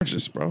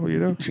Just, bro, you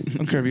know? I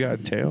don't care if you got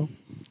a tail.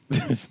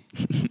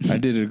 I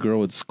dated a girl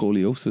with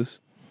scoliosis.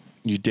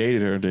 You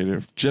dated her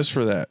just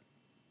for that.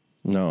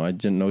 No, I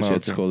didn't know she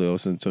had okay.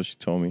 scoliosis until she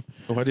told me.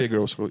 Oh, I did a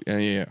girl with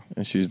scoliosis. Yeah.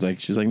 And she's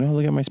like, no,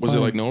 look at my spine. Was it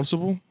like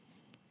noticeable?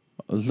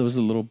 It was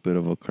a little bit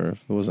of a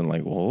curve. It wasn't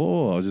like,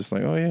 whoa. I was just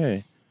like, oh, yeah.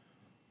 I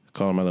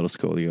call her my little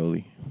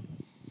scolioli.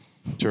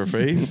 To her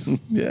face?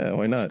 Yeah,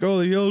 why not?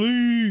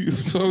 Scolioli.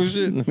 Oh,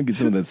 shit. Let me get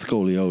some of that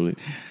scolioli.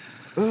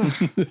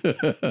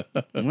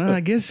 Well,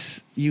 I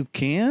guess you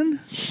can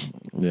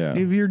Yeah.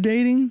 if you're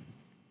dating.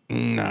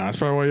 Nah, that's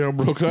probably why y'all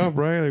broke up,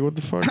 right? Like, what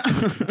the fuck?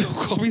 Don't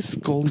call me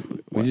scolioli.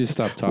 We just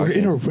stopped talking. We're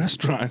in a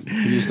restaurant.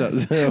 We just stopped.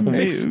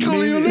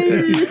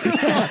 Scolioli.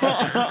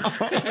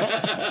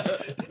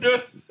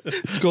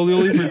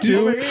 Scolioli for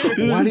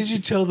two? Why did you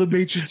tell the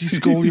matron you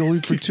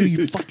scolioli for two,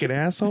 you fucking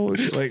asshole?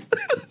 She's like,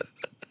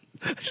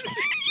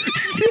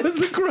 She has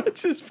the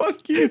crutches.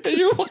 Fuck you. and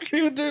you're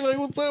walking in there like,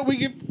 what's up? We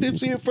get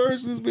tipsy at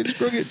first. This bitch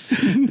crooked.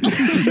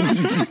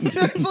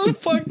 That's so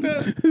fucked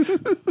up.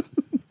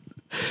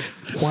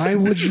 Why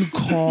would you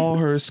call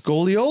her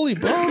scolioli,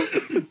 bro?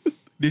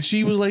 Did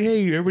she was like,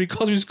 hey, everybody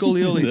calls me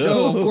scolioli?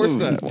 No, of course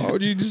not. Why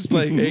would you just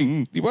like,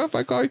 hey, do you mind if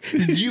I call you?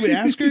 Did you even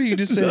ask her? You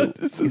just said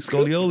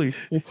scolioli.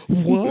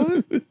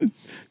 What?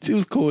 She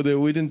was cool with it.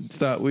 We didn't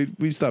stop.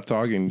 We stopped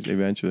talking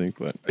eventually,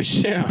 but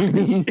Yeah.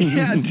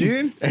 Yeah,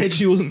 dude. And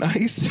she was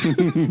nice. she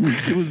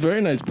was a very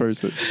nice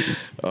person.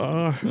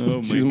 Oh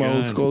She was my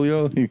old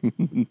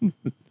scolioli.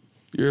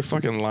 You're a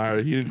fucking liar.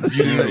 You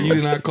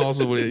did not call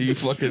somebody. You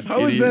fucking How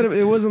was idiot. that?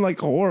 It wasn't like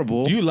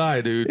horrible. You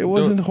lie, dude. It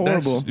wasn't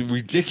That's horrible.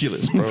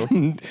 ridiculous, bro.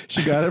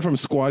 She got it from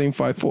squatting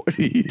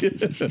 540.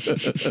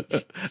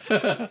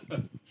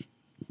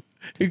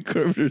 He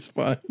curved her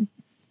spine.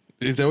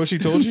 Is that what she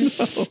told you?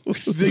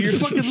 You're a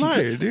fucking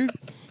liar, dude.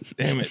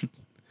 Damn it.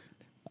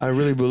 I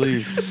really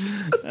believe.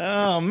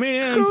 Oh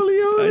man,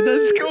 Scolioli. I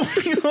thought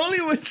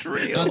scolioli was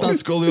real. I thought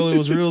scolioli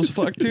was real as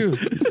fuck too.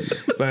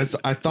 But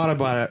I thought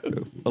about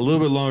it a little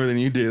bit longer than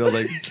you did. I was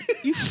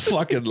like, you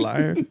fucking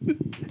liar.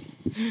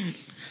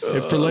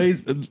 If for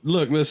ladies,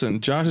 look, listen,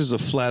 Josh is a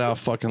flat out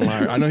fucking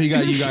liar. I know he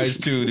got you guys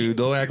too, dude.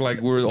 Don't act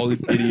like we're all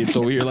the idiots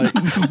over here. Like,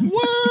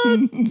 what?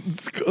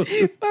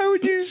 Why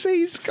would you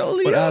say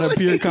scolioli? But out of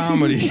pure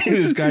comedy,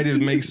 this guy just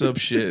makes up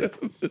shit,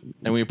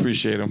 and we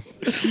appreciate him.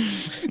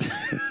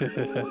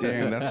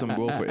 Damn, that's some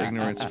willful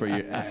ignorance for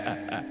you.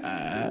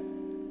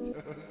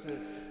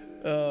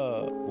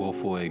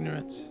 Willful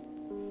ignorance.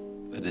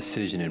 A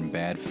decision in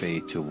bad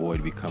faith to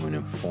avoid becoming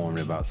informed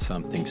about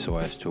something so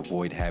as to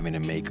avoid having to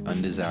make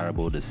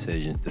undesirable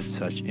decisions that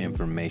such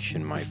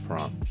information might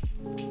prompt.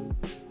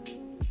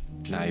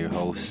 Now your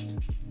host,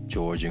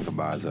 George and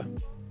Kabaza.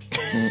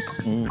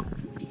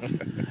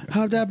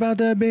 How about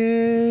that,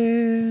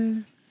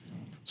 bitch?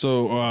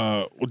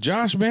 So,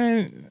 Josh,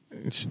 man,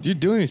 you're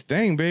doing your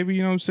thing, baby.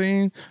 You know what I'm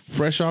saying?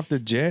 Fresh off the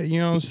jet,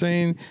 you know what I'm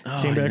saying?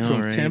 Came back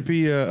from right?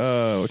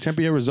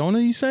 Tempe, Arizona,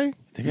 you say?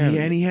 Yeah,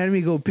 and he had me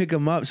go pick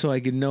him up so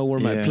I could know where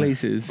my Yeah.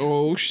 place is.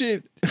 Oh,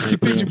 shit. You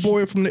picked your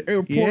boy up from the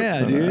airport?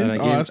 Yeah, dude. And I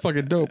Oh, gave- that's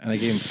fucking dope. And I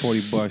gave him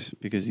 $40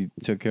 because he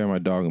took care of my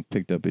dog and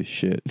picked up his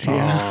shit.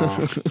 Yeah.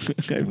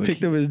 I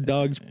picked up his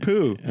dog's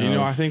poo. You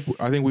know, I think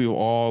we've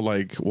all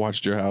like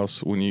watched your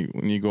house when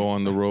you go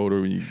on the road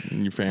or when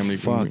your family.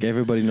 Fuck,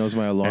 everybody knows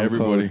my alarm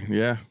everybody. code.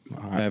 Yeah,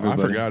 I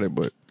Everybody. forgot it,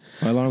 but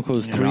My alarm code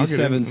is Yeah, I'll get it.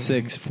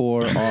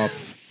 3764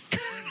 off.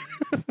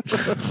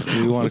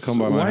 You want to come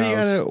by my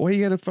house? Why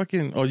you gotta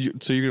fucking? Oh,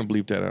 so you're gonna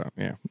bleep that out?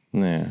 Yeah.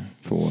 Nah,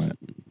 for what?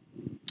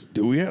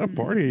 Dude, we had a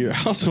party at your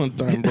house one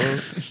time, bro.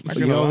 Not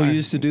You gonna know lie. who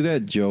used to do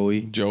that?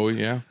 Joey. Joey,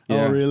 yeah.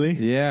 Yeah. Oh, really?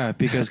 Yeah,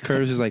 because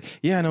Curtis was like,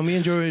 yeah, no, me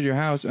and Joey were at your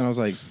house. And I was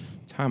like,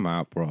 time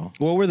out, bro.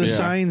 What were the Yeah.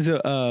 signs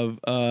of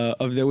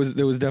there was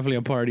definitely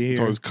a party here.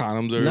 So his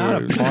condoms are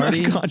Not a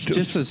party, Condoms.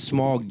 just a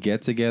small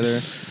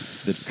get-together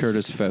that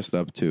Curtis fessed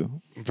up to.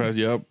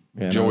 Yep.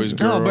 Yeah, Joey's no,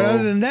 girl. No, but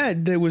other than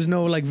that, there was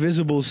no like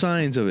visible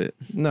signs of it.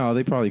 No,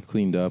 they probably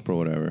cleaned up or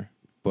whatever.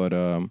 But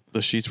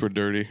the sheets were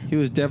dirty. he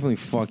was definitely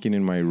fucking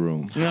in my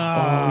room. Oh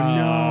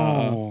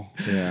no!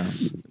 Yeah.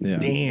 Yeah.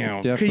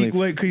 Damn.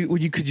 Definitely.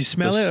 Could you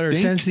smell The it or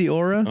stink? sense the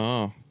aura?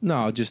 Oh.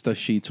 No, just the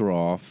sheets were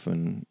off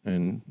and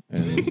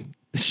The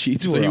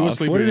sheets So were he was off.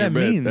 sleeping What does in that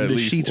your bed, mean? at The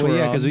least. sheets well, were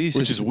yeah, off. because we used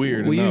Which to is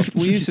weird We enough.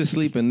 used to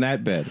sleep in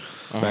that bed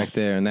back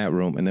there in that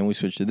room, and then we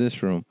switched to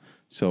this room.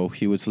 So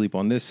he would sleep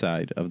on this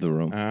side of the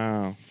room, Oh.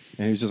 and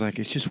he was just like,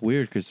 "It's just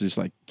weird because there's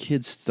like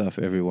kids stuff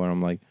everywhere."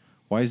 I'm like,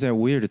 "Why is that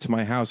weird? It's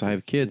my house. I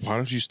have kids." Why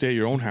don't you stay at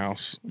your own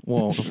house?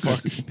 Well,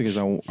 because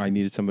I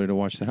needed somebody to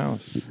watch the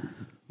house.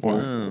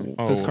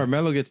 Because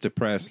Carmelo gets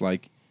depressed.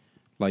 Like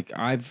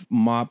I've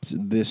mopped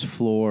this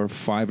floor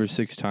 5 or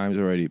 6 times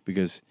already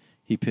because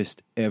he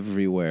pissed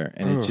everywhere,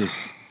 and it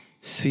just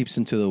seeps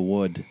into the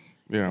wood.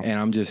 Yeah.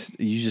 And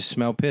you just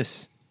smell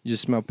piss. You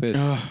just smell piss.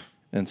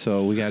 And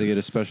so we got to get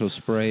a special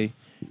spray,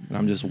 and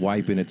I'm just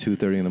wiping at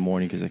 2:30 in the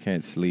morning because I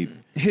can't sleep.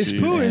 His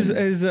poo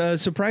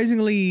is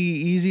surprisingly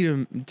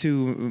easy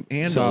to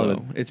handle. Solid.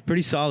 Though. It's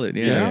pretty solid.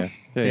 Yeah. Yeah?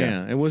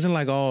 Yeah. It wasn't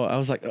like all. I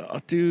was like, oh,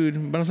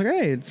 dude, but I was like,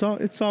 hey,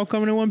 it's all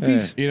coming in one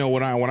piece. You know,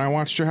 when I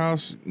watched your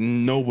house,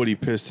 nobody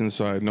pissed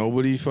inside.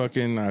 Nobody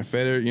fucking. I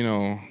fed it. You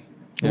know,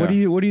 What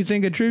do you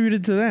think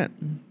attributed to that?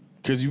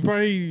 because you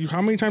probably.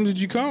 How many times did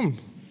you come?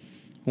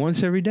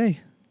 Once every day.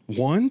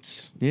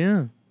 Once.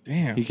 Yeah.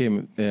 Damn. He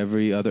came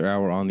every other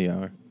hour on the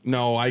hour.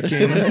 No, I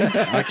came.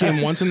 I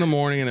came once in the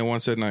morning and then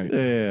once at night.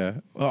 Yeah.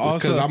 Well,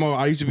 Because also,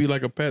 I used to be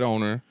like a pet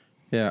owner.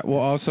 yeah. Well,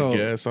 also,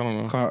 Yes, I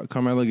don't know.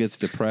 Carmelo gets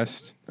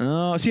depressed.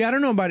 Oh, see, I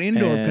don't know about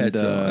indoor And,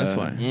 pets, though. That's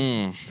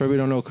why. For we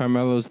don't know,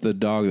 Carmelo's the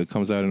dog that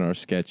comes out in our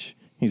sketch.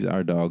 He's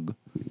our dog.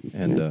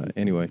 And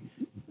anyway,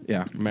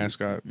 yeah.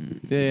 Mascot.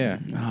 Yeah.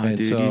 Oh, and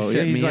dude, so you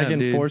set he's me like up, in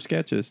dude. 4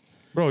 sketches.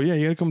 Bro, yeah,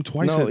 you had to come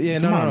twice. No,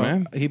 Come no, on,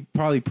 man. He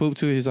probably pooped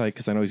too. He's like,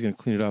 because I know he's gonna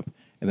clean it up,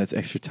 and that's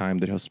extra time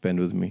that he'll spend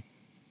with me.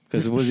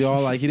 Because it was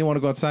all like he didn't want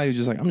to go outside. He was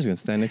just like, I'm just gonna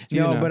stand next to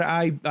you. No, now. but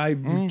I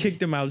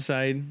kicked him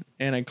outside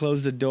and I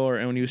closed the door.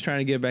 And when he was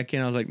trying to get back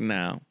in, I was like,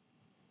 "No,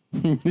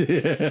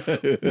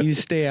 you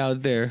stay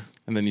out there."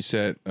 And then you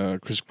set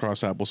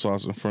crisscross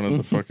applesauce in front of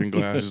the fucking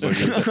glass. Just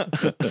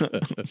like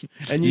this.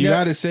 and You know-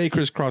 got to say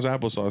crisscross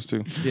applesauce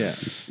too. yeah.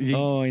 You,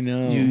 Oh, I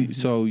know. And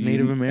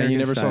Native you American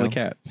never saw the style.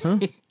 cat, huh?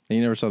 And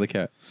you never saw the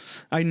cat.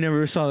 I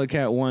never saw the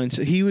cat once.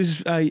 He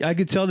was. I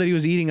could tell that he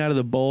was eating out of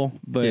the bowl,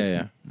 but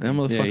Yeah. that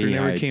motherfucker he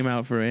never hides. came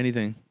out for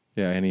anything.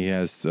 Yeah, and he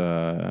has.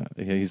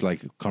 He's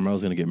like,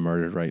 Carmelo's gonna get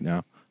murdered right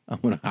now. I'm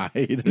gonna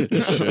hide.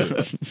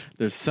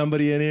 There's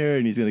somebody in here,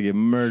 and he's gonna get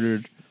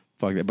murdered.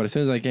 Fuck that. But as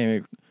soon as I came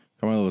in,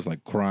 Carmelo was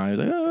like crying,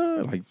 he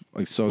was like,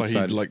 like so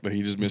excited. Like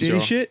he just missed Did y'all.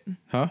 he shit?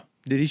 Huh?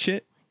 Did he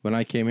shit? When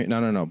I came here,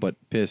 no, but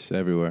piss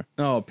everywhere.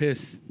 Oh,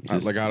 piss.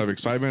 Like out of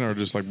excitement or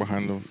just like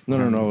behind them?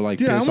 No, like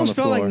Dude, piss I on the almost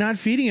felt floor. like not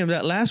feeding him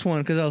that last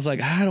one because I was like,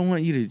 I don't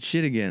want you to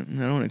shit again.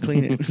 I don't want to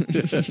clean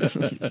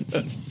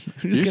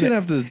it. You're gonna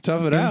have to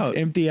tough it out.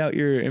 Empty out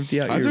your.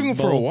 I took him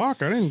for a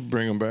walk. I didn't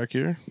bring him back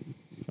here.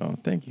 Oh,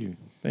 thank you,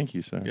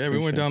 sir. Yeah, we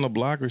went Appreciate down the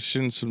block. We're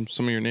shitting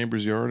some of your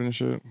neighbor's yard and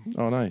shit. it.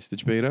 Oh, nice.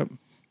 Did you pick it up?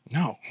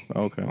 No,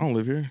 Okay. I don't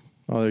live here.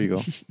 Oh, there you go.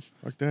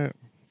 Fuck that.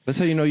 That's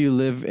how you know you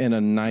live in a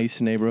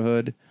nice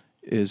neighborhood.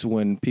 Is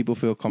when people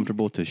feel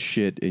comfortable to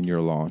shit in your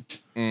lawn.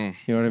 You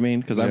know what I mean?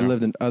 Because I've Yeah.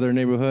 lived in other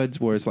neighborhoods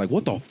where it's like,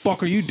 what the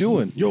fuck are you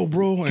doing? Yo,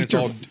 bro, and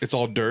your- it's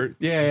all dirt.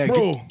 Yeah,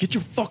 Bro. get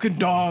your fucking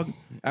dog.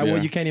 Yeah.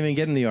 Well, you can't even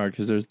get in the yard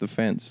because there's the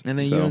fence. And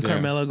then So- you and Yeah.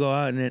 Carmelo go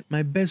out and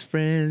my best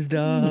friend's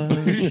dog.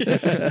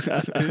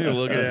 You're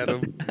looking at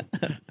him.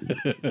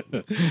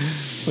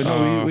 But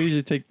no,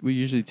 we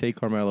usually take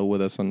Carmelo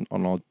with us on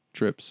all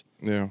trips.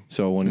 Yeah.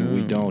 So when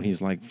we don't,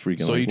 he's like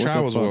freaking. So like, he what the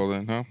travels fuck? well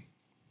then, huh?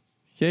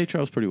 Yeah, he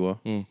travels pretty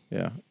well. Mm.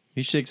 Yeah,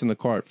 he shakes in the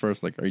car at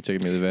first. Like, are you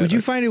taking me to the vet? Would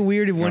you find it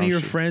weird if one No, of your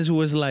shit. friends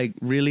was like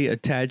really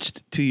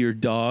attached to your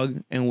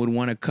dog and would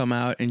want to come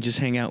out and just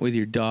hang out with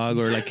your dog?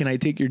 Or like, can I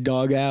take your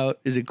dog out?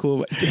 Is it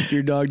cool if I take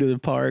your dog to the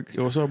park?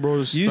 Yo, what's up, bro?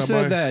 Just You stop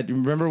said by. that.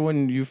 Remember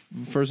when you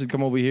first had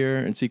come over here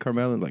and see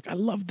Carmelo and like, I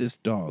love this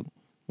dog.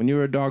 When you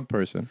were a dog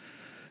person.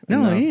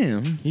 No, And, I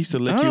am. He used to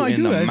lick Oh, you I in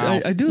do. the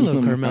mouth. I do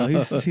love Carmelo.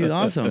 He's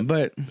awesome.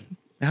 But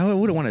I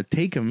wouldn't want to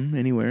take him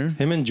anywhere.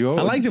 Him and Joe.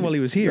 I liked him while he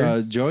was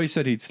here. Joey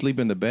said he'd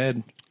sleep in the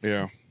bed.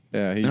 Yeah.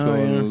 Yeah, he'd Oh, go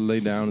yeah. and lay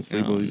down and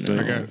sleep. Oh, while he's no.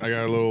 I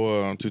got a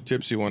little too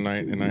tipsy one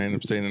night, and I ended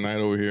up staying the night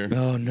over here.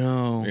 Oh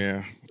no.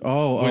 Yeah.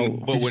 Oh,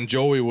 But when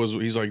Joey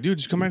he's like, dude,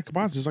 just come back to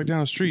Cabazas. It's like down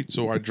the street.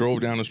 So I drove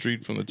down the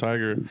street from the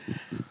Tiger,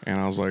 and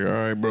I was like, all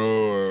right,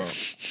 bro, I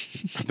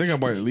think I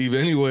might leave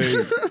anyway.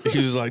 He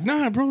was like,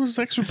 nah, bro, there's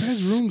extra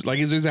bedrooms. Like,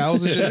 it's his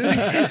house and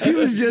shit. He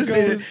was just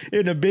Goes-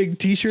 in a big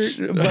T-shirt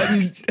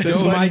button.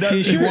 Yo, my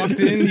He t-shirt. walked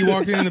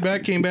in the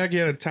back, came back. He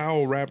had a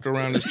towel wrapped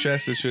around his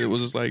chest and shit. It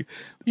was just like,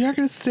 you're not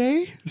gonna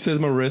stay? It says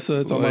Marissa.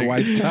 It's on my Like,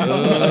 wife's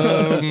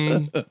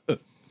towel.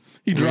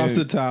 He drops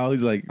the towel.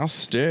 He's like, I'll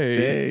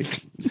stay. hey.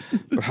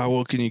 But how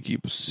well can you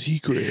keep a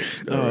secret?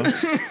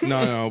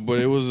 No, but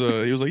it was.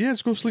 He was like, yeah,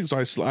 let's go sleep. So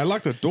I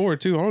locked the door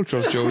too. I don't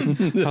trust Joey.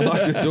 I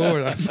locked the door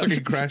and I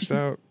fucking crashed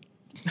out.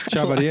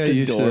 Chabadia the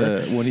used door.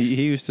 to, when he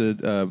used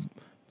to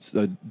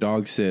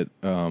dog sit,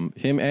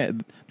 him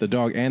and the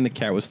dog and the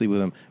cat would sleep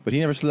with him, but he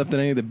never slept in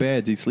any of the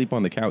beds. He'd sleep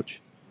on the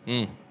couch.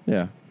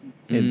 Yeah.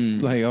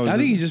 And, like, I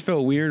think he just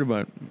felt weird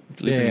about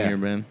sleeping Yeah. here,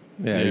 man.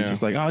 Yeah, he's Yeah.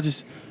 just like, I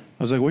was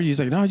like, where are you? He's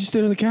like, no, I just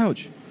stayed on the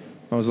couch.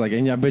 I was like,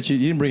 and I bet you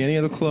didn't bring any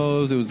other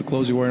clothes. It was the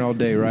clothes you're wearing all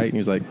day, right? And he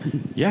was like,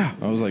 yeah.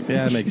 I was like,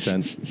 yeah, that makes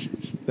sense.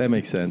 That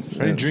makes sense.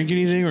 I didn't drink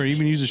anything or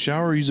even use the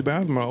shower or use the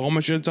bathroom. All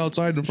my shit's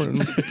outside in front of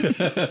me.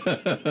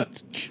 I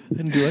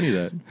didn't do any of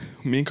that.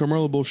 Me and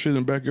Carmelo both shit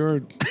in the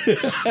backyard.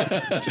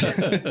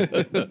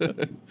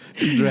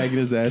 He's dragging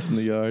his ass in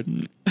the yard.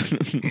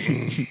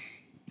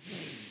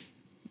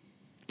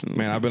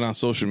 Man, I've been on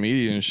social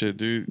media and shit,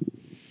 dude.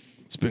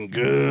 It's been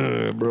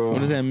good, bro.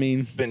 What does that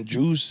mean? Been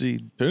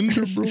juicy,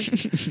 tender, bro.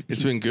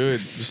 It's been good.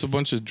 Just a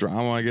bunch of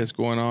drama, I guess,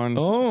 going on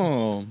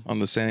Oh, on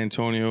the San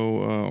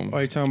Antonio. Oh,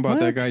 you talking about What?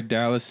 that guy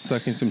Dallas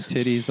sucking some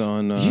titties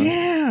on?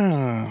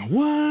 Yeah.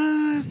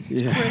 What?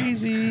 It's Yeah.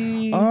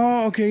 crazy.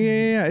 oh,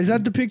 okay, yeah. Is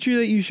that the picture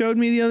that you showed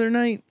me the other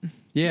night?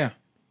 Yeah.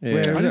 Yeah.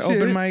 Where I was didn't it see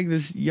open it. mic?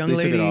 This young They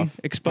took it lady off.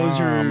 exposed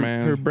Oh, her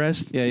man. her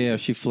breast. Yeah.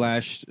 She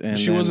flashed, and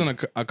She then-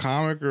 wasn't a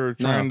comic or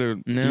trying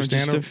to No, do just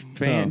stand a up.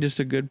 fan, No. just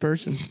a good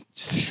person.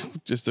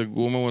 Just a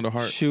woman with a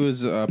heart. She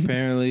was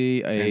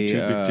apparently And two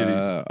big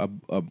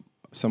titties.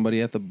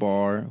 somebody at the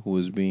bar who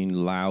was being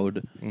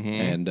loud Mm-hmm.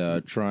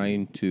 and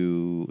trying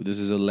to. This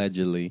is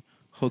allegedly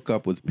hook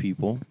up with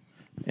people,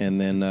 and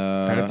then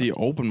At the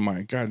open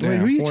mic. God Wait, damn.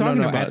 who are you Well, no,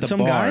 talking no, about? at the Some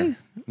bar. guy?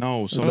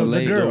 No, a The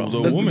lady. girl,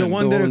 The the woman.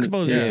 one that The woman.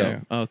 exposed Yeah. herself.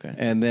 Oh, okay.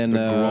 and then The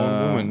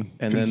grown woman.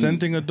 and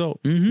Consenting adult.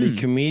 then the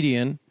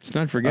comedian Let's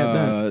not forget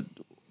that.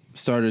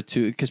 started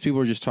to, because people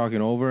were just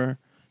talking over,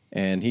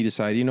 and he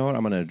decided, you know what,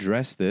 I'm going to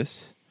address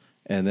this,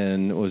 and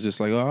then was just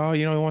like, oh,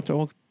 you know, I want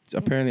to.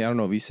 Apparently, I don't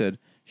know if he said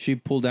she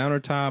pulled down her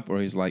top, or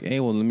he's like, hey,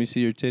 well, let me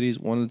see your titties.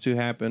 One of the two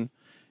happened,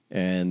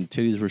 and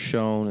titties were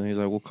shown, and he's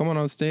like, well, come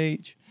on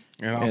stage,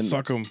 And I'll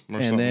suck them or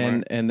and something. then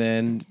right? and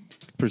then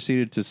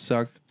proceeded to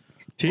suck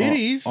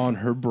Titties? on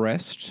her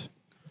breast.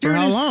 For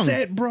how long?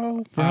 Set,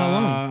 bro. For how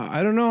long?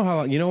 I don't know how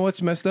long. You know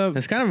what's messed up?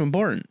 That's kind of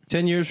important.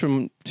 10 years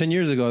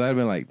ago, that'd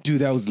been like, dude,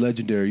 that was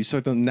legendary. You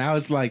sucked on. Now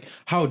it's like,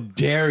 how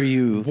dare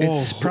you?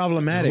 It's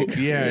problematic.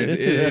 Yeah,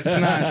 it's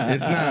not.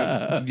 It's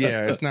not.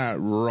 Yeah, it's not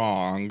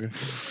wrong.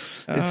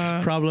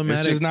 It's problematic.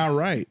 It's just not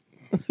right.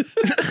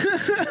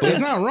 But it's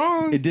not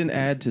wrong. It didn't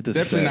add to the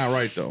Definitely set. not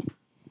right though.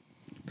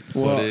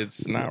 Well, But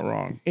it's not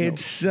wrong.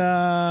 It's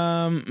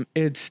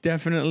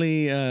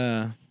definitely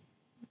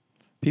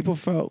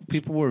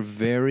People were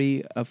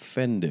very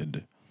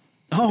offended.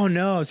 oh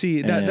no,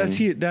 see And-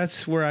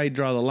 that's where I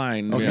draw the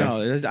line. Okay.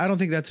 No, I don't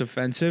think that's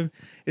offensive.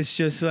 It's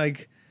just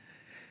like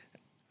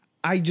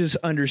I just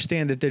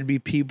understand that there'd be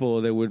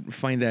people that would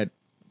find that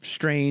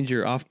strange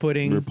or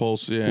off-putting.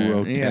 Repulse. Yeah.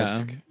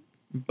 Grotesque.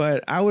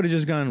 But I would have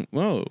just gone,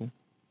 whoa.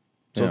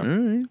 So All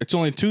right. it's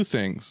only two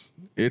things.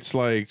 It's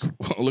like,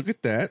 well, look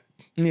at that,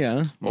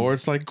 Yeah. or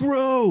it's like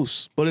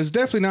gross. But it's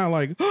definitely not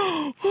like,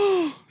 you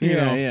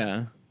Yeah, know.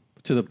 yeah.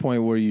 To the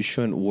point where you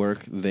shouldn't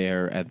work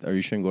there or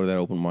you shouldn't go to that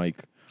open mic.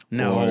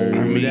 No, Or-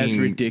 I mean, that's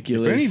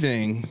ridiculous. If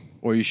anything,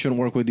 Or you shouldn't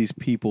work with these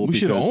people. we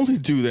should because- only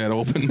do that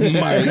open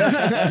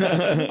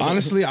mic.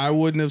 Honestly, I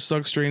wouldn't have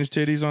sucked strange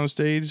titties on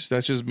stage.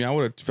 That's just me. I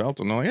would have felt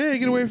them. Like, hey,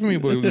 get away from me.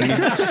 But it would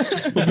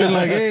have been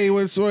like, hey,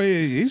 what's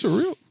these are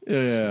real.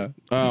 Yeah.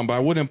 But I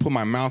wouldn't put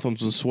my mouth on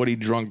some sweaty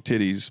drunk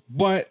titties.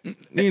 But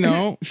you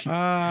know, if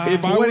I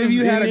what was if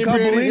you had a couple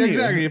inebriated, in you?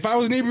 exactly. If I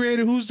was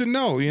inebriated, who's to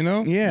know? You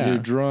know. Yeah. You're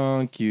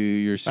drunk.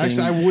 You're singing.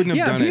 Actually, I wouldn't have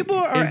Yeah, done it. people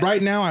are- And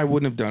right now, I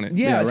wouldn't have done it.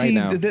 yeah, Yeah, right see,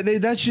 now.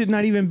 that should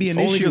not even be an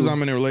Only issue. because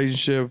I'm in a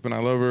relationship and I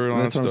love her and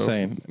all That's that what I'm stuff.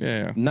 saying.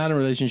 Yeah. Not in a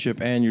relationship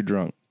and you're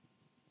drunk.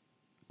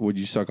 Would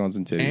you suck on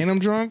some titties? And I'm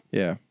drunk.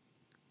 Yeah.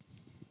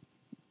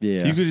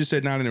 Yeah. You could have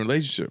said not in a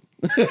relationship.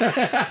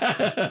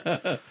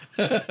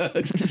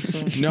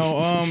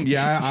 No,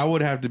 yeah, I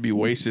would have to be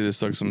wasted to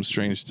suck some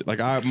strange. Like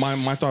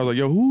my thought was like,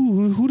 yo,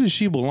 who does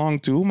she belong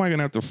to? Who am I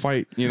gonna have to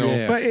fight? You know,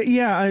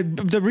 Yeah.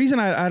 But the reason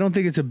I don't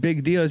think it's a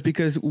big deal is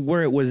because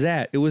where it was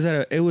at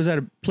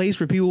a place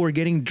where people were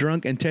getting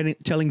drunk and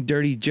telling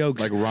dirty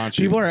jokes. Like raunchy.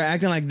 People are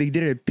acting like they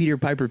did it at Peter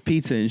Piper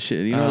Pizza and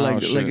shit. You know, Oh,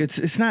 like shit.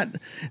 it's not.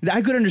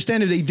 I could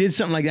understand if they did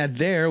something like that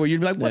there, where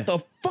you'd be like, what the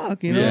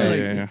fuck, you know? Yeah,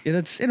 like, yeah.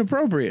 that's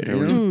inappropriate. You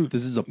know? Dude.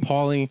 This is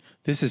appalling.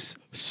 This is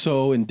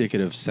so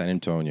indicative of San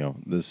Antonio.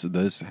 This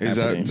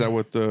happening. is that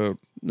what the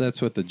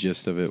That's what the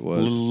gist of it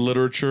was.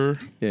 literature?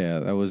 Yeah,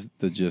 that was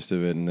the gist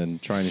of it. And then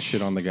trying to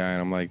shit on the guy,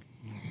 and I'm like,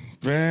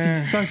 Man,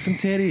 suck some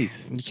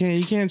titties.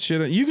 you can't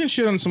shit. You can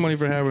shit on somebody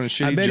for having a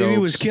shitty I bet jokes.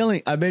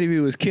 if he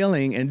was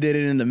killing and did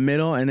it in the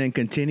middle and then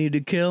continued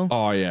to kill.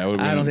 Oh yeah, it would've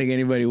I been- don't think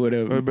anybody would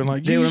have. Would've been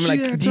like, they you would have been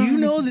see like, that do you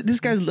time? know that this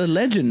guy's a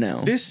legend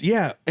now? This,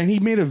 yeah, and he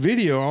made a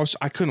video.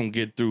 I couldn't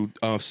get through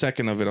a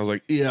second of it. I was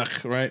like,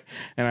 yuck, right?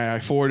 And I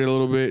forwarded a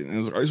little bit, and it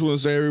was like, I just want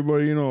to say,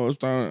 everybody, you know, it's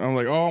time. I'm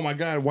like, oh my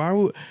god, why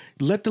would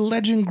let the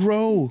legend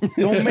grow?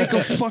 Don't make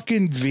a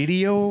fucking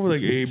video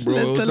like, hey, bro,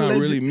 Let it's the not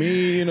legend- really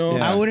me, you know.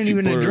 I wouldn't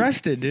even People are-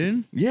 addressed it, dude.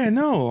 Yeah,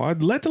 no,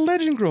 I'd let the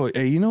legend grow.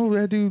 Hey, you know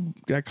that dude,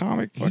 that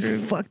comic, fucking.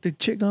 Fuck the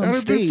chick on That would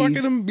have been stage. fucking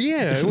him.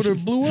 Yeah, it would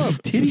have blew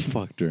up. Titty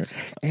fucked her.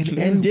 And did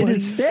everybody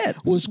instead.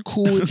 was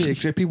cool with it,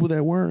 except people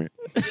that weren't.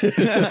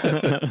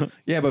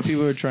 Yeah, but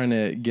people are trying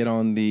to get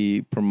on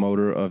the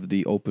promoter of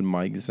the open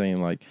mic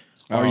saying like,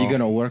 are you Oh. going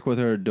to work with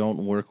her? Don't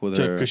work with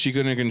her. Because she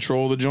couldn't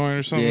control the joint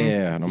or something.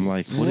 Yeah, and I'm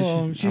like, what is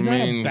Well, she? she's I not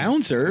mean, a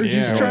bouncer.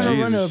 yeah, she's trying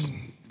Jesus. to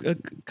run a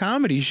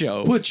comedy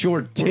show Put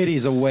your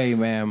titties away,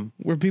 ma'am.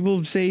 where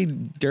people say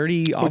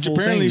dirty, awful Which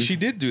apparently things. she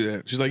did do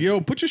that. She's like,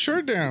 yo, put your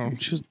shirt down.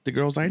 The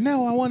girl's like,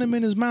 no, I want him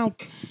in his mouth.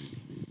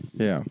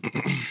 Yeah.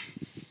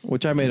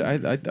 Which I made.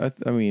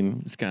 I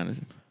mean, It's kind of.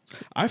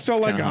 I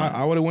felt like Kinda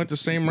I would have went the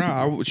same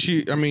route.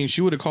 She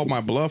would have called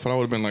my bluff, and I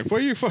would have been like, well,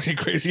 you're fucking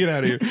crazy. Get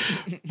out of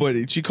here.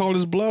 But she called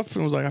his bluff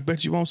and was like, I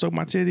bet you won't suck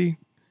my titty.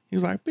 He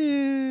was like,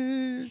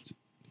 bitch.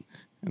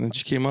 And then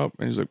she came up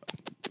and he was like,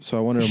 so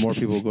I wonder if more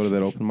people go to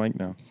that open mic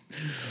now.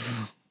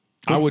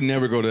 I would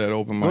never go to that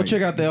open mic. Go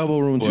check out the Elbow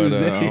Room But,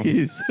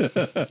 Tuesdays.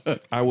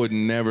 I would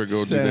never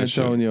go San do that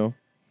shit. Antonio.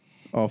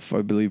 Off,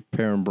 I believe,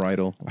 Pear and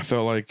Bridal. I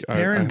felt like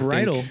Pear and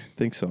Bridal.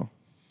 Think so.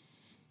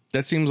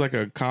 That seems like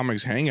a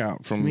comics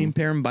hangout from I mean,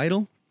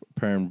 Parambital?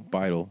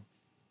 Parambital.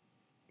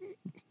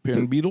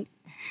 Pen Beetle.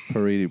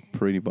 Parade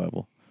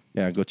Bible.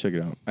 Yeah, go check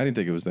it out. I didn't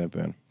think it was that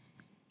bad.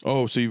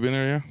 Oh, so you've been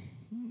there,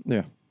 yeah?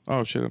 Yeah.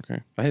 Oh shit,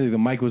 okay. I didn't think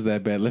the mic was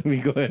that bad. Let me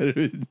go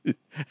ahead.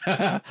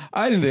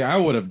 I didn't think I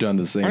would have done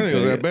the same I didn't think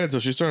thing. it was that bad until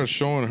she started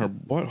showing her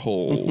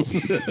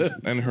butthole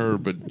and her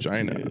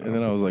vagina. And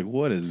then I was like,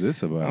 what is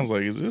this about? I was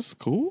like, is this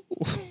cool?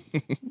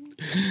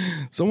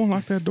 Someone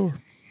lock that door.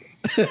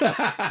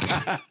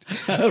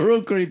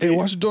 Real creepy. Hey,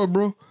 watch the door,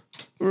 bro.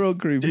 Real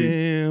creepy.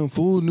 Damn,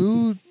 full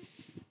nude.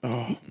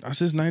 Oh, that's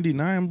just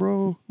 99,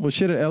 bro. Well,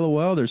 shit, at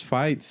LOL, there's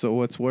fights, so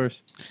what's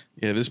worse?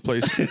 Yeah, this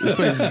place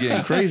is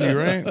getting crazy,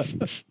 right?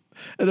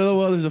 At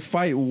LOL, there's a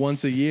fight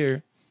once a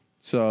year.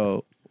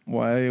 So,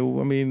 why? I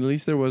mean, at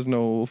least there was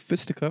no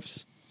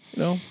fisticuffs,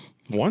 you know?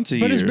 Once a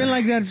But year. it's been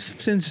like that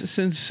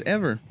since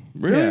ever.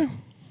 really? Yeah.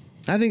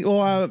 I think,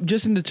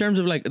 just in the terms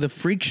of like the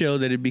freak show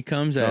that it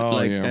becomes at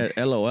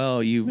at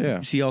LOL,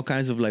 you see all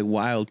kinds of like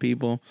wild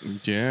people.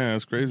 Yeah,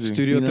 it's crazy.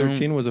 Studio You know?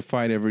 13 was a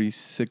fight every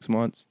 6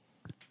 months.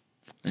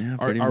 Yeah,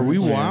 Are we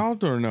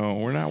wild or no?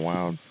 We're not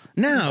wild.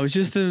 No, it's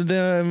just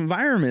the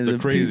environment. The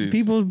crazies.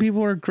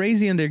 People are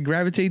crazy and they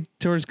gravitate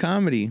towards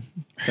comedy.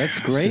 That's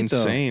great, It's though.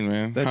 insane,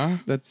 man.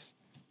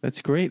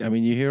 That's great. I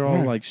mean, you hear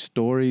all like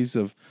stories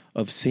of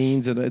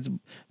scenes, and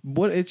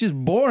it's just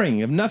boring.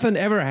 If nothing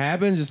ever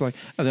happens, just like,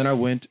 and then I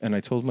went and I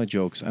told my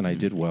jokes and I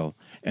did well,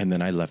 and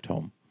then I left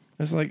home.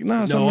 It's like,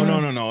 no.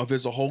 No. If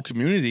there's a whole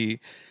community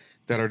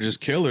that are just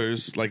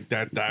killers, like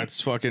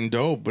that's fucking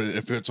dope. But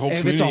if it's a whole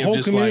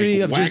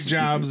community of whack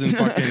jobs and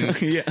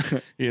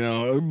fucking, you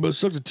know, everybody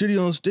suck the titty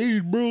on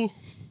stage, bro.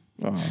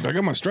 I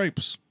got my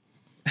stripes.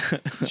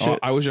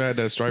 I wish I had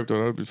that stripe though.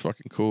 That would be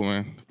fucking cool,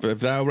 man. But if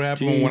that would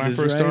happen when I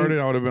first started,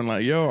 I would have been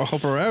like, yo,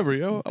 forever,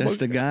 yo. That's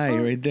the guy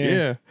right there.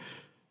 Yeah.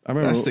 I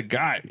remember That's the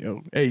guy,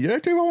 yo. Hey, did I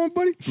tell you about my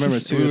buddy? Remember,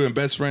 we would have been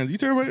best friends. You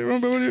tell everybody,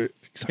 remember?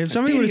 If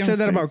somebody would have said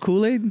that about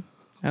Kool-Aid,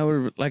 I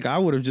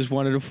would have just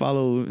wanted to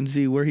follow and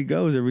see where he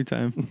goes every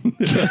time.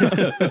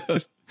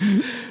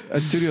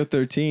 At Studio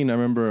 13, I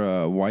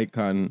remember White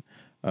Cotton.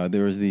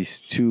 There was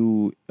these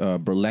two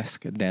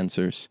burlesque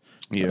dancers,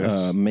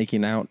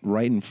 making out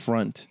right in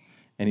front,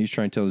 and he was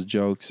trying to tell his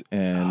jokes,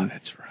 and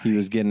that's right. he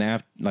was getting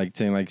after, like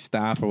saying like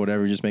stop or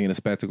whatever, just making a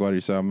spectacle out of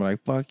yourself. I'm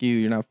like, fuck you,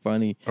 you're not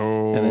funny.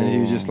 Oh, and then he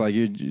was just like,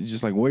 you're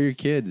just like, where are your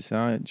kids?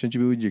 Huh? Shouldn't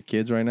you be with your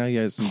kids right now?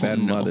 You guys some bad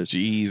mothers.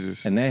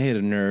 Jesus. And that hit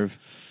a nerve.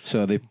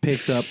 So they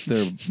picked up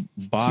their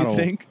bottle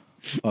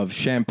of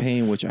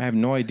champagne, which I have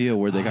no idea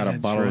where they got a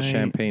bottle of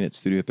champagne at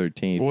Studio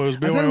 13. Well, it was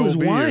I thought it was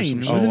wine.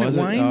 Was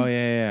it wine? Oh,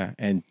 yeah.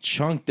 And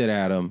chunked it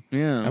at him.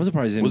 Yeah. I'm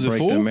surprised it Was didn't it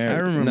break full? the marriage. I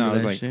remember No, it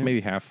was that like shit.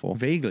 maybe half full.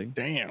 Vaguely.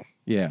 Damn.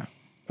 Yeah.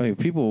 I mean,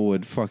 people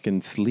would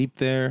fucking sleep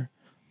there.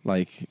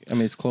 Like, I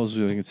mean, it's close as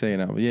we can say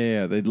now. But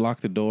yeah. They'd lock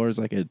the doors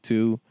like at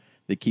 2.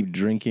 They keep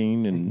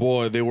drinking and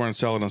Boy, they weren't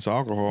selling us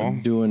alcohol.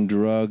 doing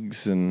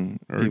drugs, and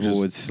Or people just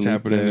would sleep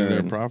tapping there. into their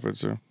and-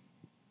 profits. Or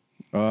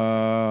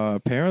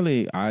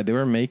apparently, they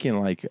were making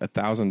like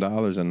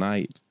 $1,000 a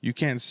night. you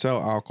can't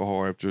sell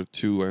alcohol after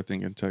 2, I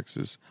think, in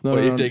Texas. No,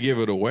 but no, if no. they give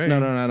it away, No,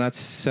 not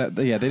yeah,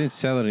 they didn't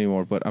sell it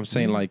anymore. But I'm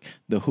saying like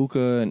the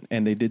hookah,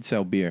 and they did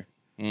sell beer.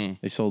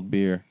 They sold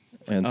beer,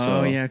 and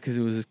so because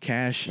it was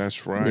cash.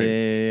 that's right.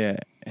 yeah.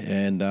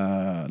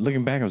 And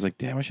looking back, I was like,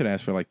 damn, I should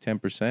ask for like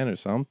 10% or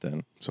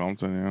something.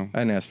 Something, yeah. I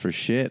didn't ask for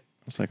shit.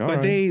 I was like, all But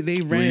right. they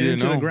Well, ran you it didn't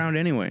into the know. ground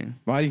anyway.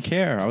 Well, I didn't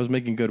care. I was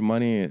making good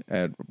money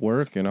at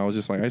work, and I was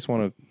just like, I just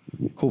want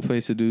a cool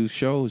place to do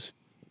shows.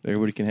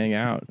 Everybody can hang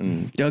out,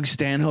 and Doug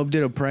Stanhope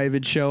did a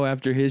private show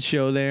after his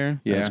show there.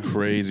 yeah, That's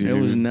crazy. It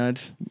was dude.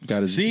 nuts. got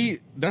to See,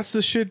 that's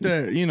the shit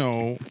that, you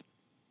know,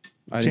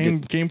 I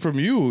didn't came from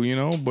you, you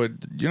know, but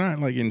you're not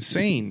like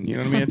insane. You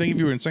know what I mean? I think if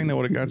you were insane, that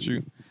would have got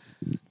you.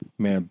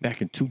 man,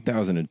 back in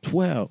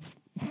 2012.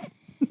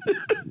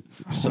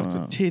 I sucked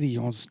a titty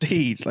on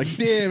stage. Like,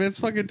 damn, that's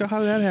fucking. How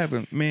did that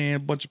happen? Man, a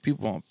bunch of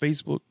people on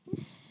Facebook.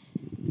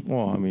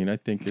 Well, I mean, I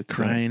think it's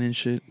Crying and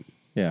shit.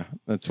 yeah,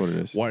 that's what it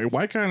is.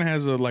 White kind of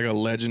has a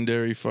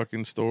legendary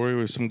fucking story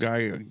where some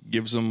guy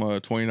gives him a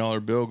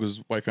 $20 bill because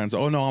White kind's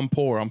oh no, I'm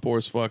poor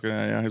as fuck.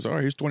 And he's all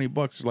right, here's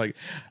 $20. He's like,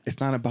 it's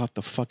not about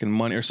the fucking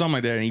money or something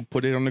like that. And he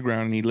put it on the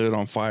ground and he lit it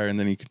on fire and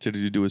then he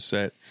continued to do his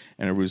set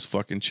and everybody's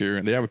fucking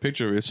cheering. They have a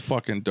picture of it. It's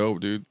fucking dope,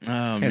 dude. Oh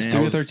man. At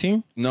Studio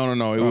 13? No.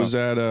 It was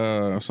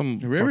at some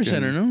River fucking-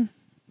 Center, no?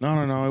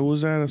 No. It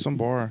was at some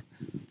bar.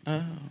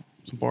 Oh.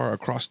 Some bar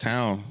across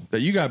town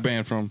that you got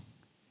banned from.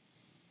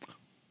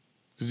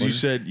 Because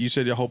you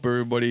said I hope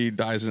everybody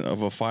dies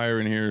of a fire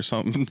in here or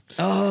something.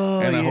 Oh,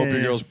 And I hope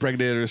your girl's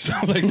pregnant or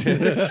something like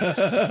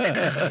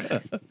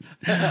that.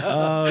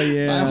 Oh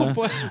yeah.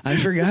 I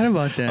forgot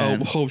about that. I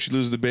hope she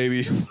loses the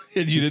baby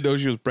and you didn't know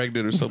she was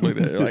pregnant or something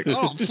like that. You're like,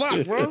 oh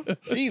fuck, bro,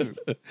 Jesus.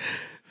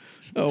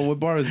 Oh, what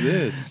bar is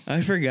this?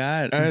 I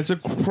forgot. It's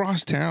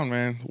across town,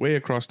 man, way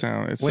across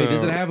town. It's, Wait,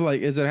 does it have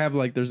like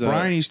there's a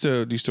Brian used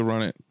to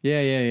run it.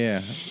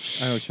 Yeah.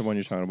 I know which one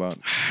you're talking about.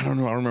 I don't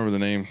know. I don't remember the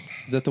name.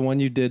 Is that the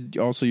one you did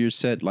also your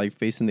set like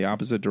facing the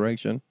opposite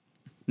direction?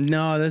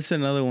 No, that's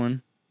another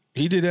one.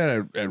 He did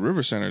that at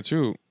River Center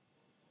too.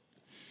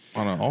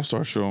 on an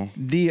all-star show.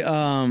 The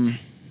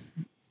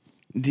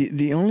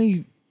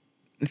only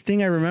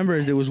thing I remember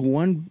is there was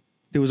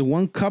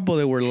one couple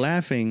that were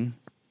laughing,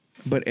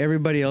 but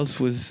everybody else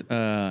was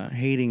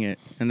hating it,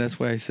 and that's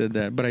why I said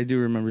that. But I do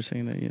remember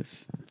saying that.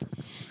 Yes,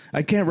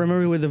 I can't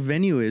remember where the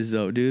venue is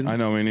though, dude. I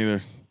know, me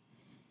neither.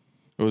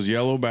 It was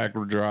yellow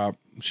backdrop,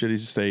 shitty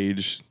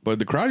stage, but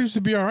the crowd used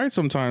to be all right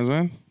sometimes,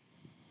 man.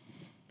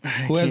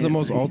 Who has the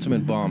most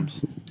ultimate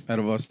bombs out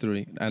of us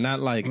three? And not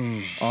like,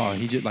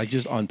 he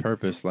just on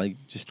purpose, like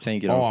just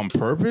tank it. Oh, on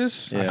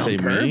purpose? Yeah. I say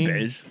On me.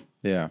 purpose?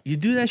 Yeah. You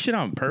do that shit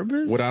on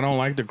purpose? What I don't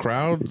like the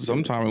crowd.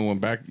 Sometime we went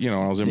back.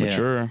 I was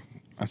immature.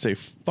 I say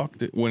fuck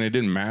it when it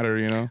didn't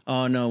matter.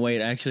 Oh no,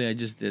 wait. Actually, I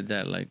just did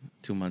that like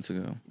 2 months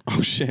ago.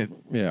 Oh shit.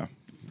 Yeah.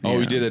 Oh, Yeah.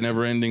 we did that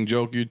never-ending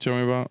joke you told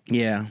me about.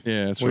 Yeah,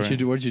 Yeah, that's What'd right. you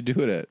do? What'd you do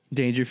with it?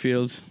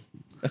 Dangerfields.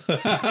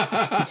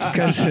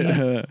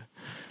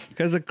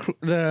 Because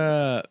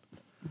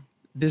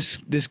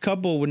this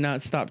couple would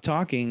not stop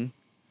talking,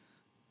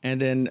 and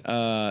then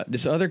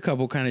this other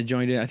couple kind of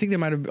joined in. I think they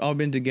might have all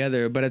been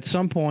together, but at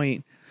some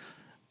point,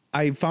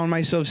 I found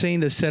myself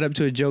saying the setup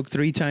to a joke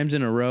 3 times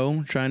in a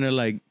row, trying to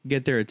like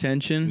get their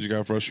attention. You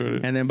got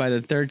frustrated? And then by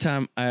the third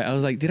time, I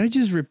was like, did I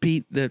just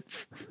repeat the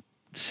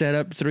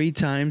setup 3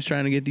 times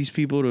trying to get these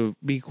people to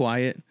be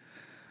quiet?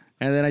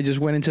 And then I just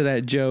went into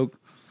that joke.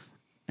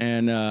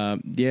 And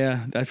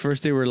at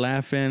first they were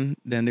laughing.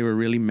 Then they were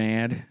really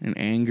mad and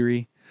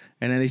angry.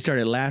 And then they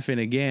started laughing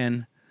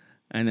again.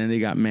 And then they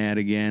got mad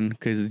again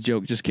because the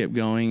joke just kept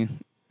going.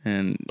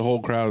 And The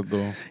whole crowd,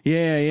 though.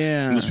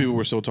 yeah. Those people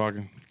were still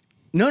talking.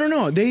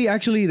 No.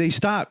 They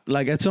stopped.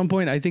 Like at some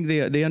point, I think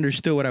they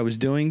understood what I was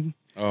doing.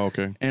 Oh,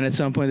 okay. And at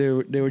some point,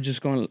 they were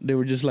just going. They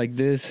were just like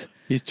this.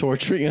 He's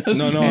torturing us.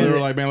 No, they were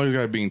like, man, look at this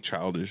guy being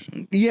childish.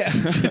 Yeah.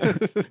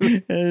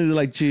 And it was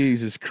like,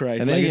 Jesus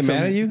Christ. And then like they get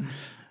mad at you?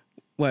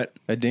 What?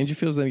 At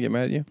Dangerfields, they get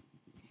mad at you?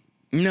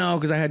 No,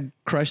 because I had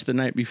crushed the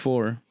night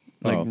before,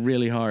 like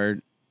really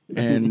hard.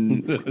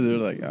 And They're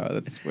like, oh,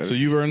 that's... So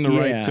you've earned the Yeah.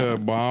 right to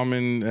bomb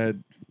at,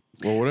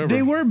 well, whatever.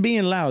 they were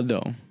being loud,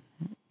 though.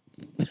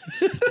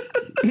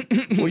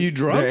 Were you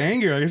drunk? The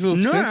anger, I guess it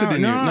was sensitive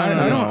in you. I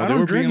They were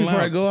don't drink being before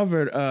I loud. go off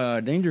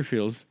at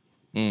Dangerfields.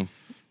 Mm.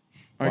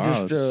 I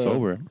Wow, just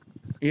sober.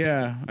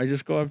 Yeah, I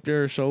just go up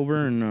there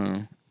sober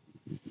and.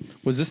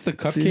 Was this the See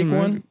cupcake them,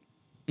 one?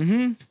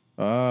 Mm-hmm.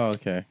 Oh,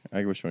 okay. I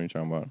get which one you're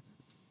talking about.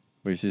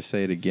 We just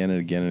say it again and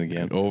again and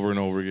again. Over and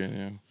over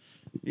again,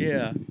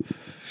 Yeah.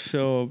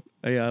 So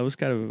yeah, it was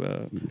kind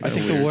of. I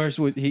think the worst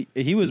was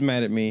he was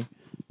mad at me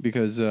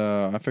because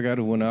I forgot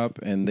who went up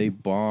and they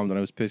bombed and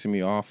it was pissing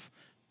me off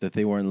that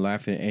they weren't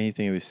laughing at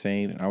anything he was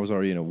saying and I was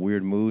already in a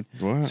weird mood.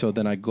 What? So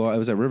then I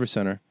was at River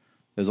Center.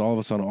 There's all of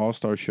us on an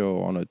all-star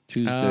show on a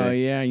Tuesday. Oh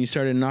yeah, and you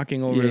started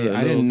knocking over. Yeah, the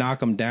I little- didn't knock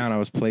them down. I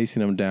was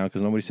placing them down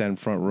because nobody sat in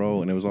front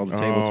row, and it was all the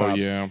tabletops. Oh,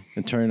 yeah.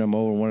 And turning them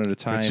over one at a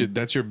time.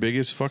 That's your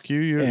biggest fuck you?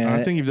 Yeah.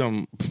 I think you've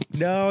done...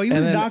 No, he And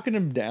was then- knocking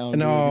him down. No,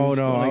 dude. He was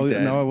no, going I was-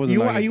 that. no, I wasn't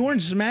You, knocking- you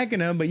weren't smacking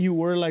him, but you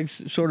were like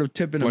sort of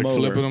tipping Like him over.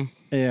 flipping them?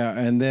 Yeah,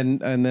 and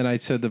then I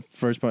said the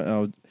first part,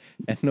 and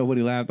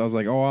nobody laughed. I was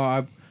like,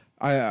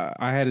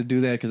 I had to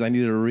do that because I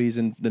needed a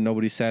reason that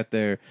nobody sat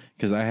there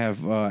because I have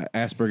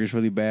Asperger's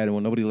really bad, and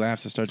when nobody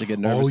laughs, I start to get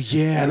nervous. Oh,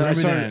 yeah. and I then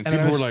remember that. And and then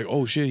people were like,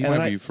 oh, shit, he and might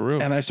then be for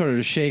real. And I started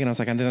to shake, and I was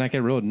like, and then I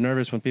get real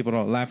nervous when people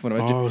don't laugh when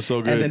I do. Oh,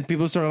 so good. And then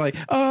people started like,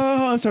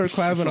 oh, I started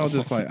clapping. I was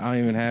just like, I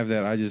don't even have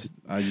that. I just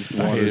I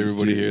wanted hate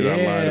everybody here that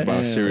lied about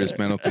yeah. a serious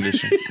mental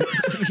condition.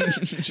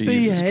 He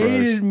Jesus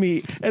hated Christ.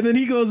 me. And then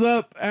he goes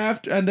up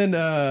after, and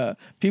then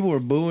people were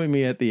booing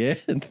me at the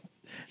end.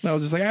 And I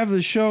was just like, after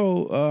the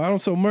show, I don't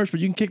sell merch, but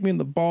you can kick me in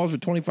the balls for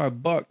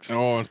 $25.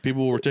 Oh, and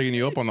people were taking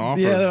you up on the offer.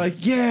 Yeah, they're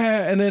like,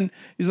 yeah. And then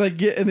he's like,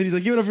 give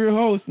it up for your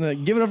host. And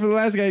then give it up for the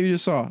last guy you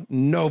just saw.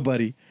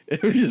 Nobody.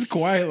 It was just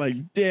quiet, like,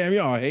 damn,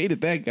 y'all hated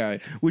that guy.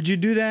 Would you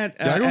do that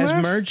Did I go as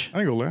last? merch? I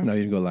didn't go last. No, you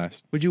didn't go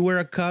last. Would you wear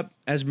a cup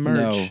as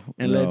merch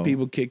and no. let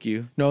people kick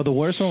you No, the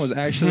worst one was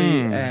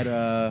actually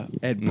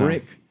at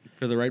Brick.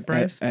 for the right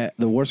price?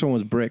 The worst one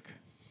was Brick,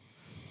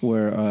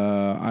 where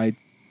I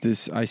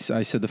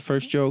said the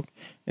first joke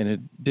and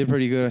it did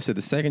pretty good. I said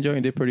the second joke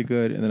and it did pretty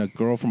good, and then a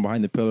girl from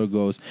behind the pillar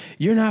goes,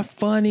 "You're not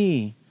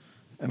funny,"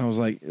 and I was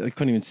like, I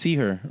couldn't even see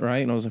her, right?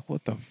 And I was like,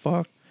 what the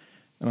fuck?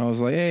 And I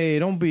was like, hey,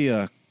 don't be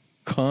a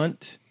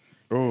cunt.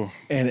 Oh,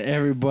 And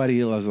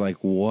everybody was like,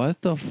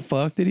 what the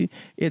fuck did he?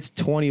 It's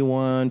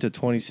 21 to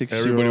 26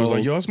 everybody was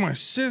like, year yo, that's my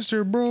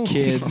sister, bro.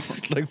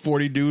 Kids. Like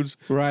 40 dudes.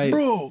 Right.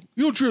 Bro,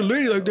 you don't treat a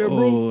lady like that, bro.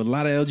 Oh, a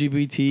lot of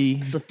LGBT.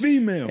 It's a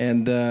female.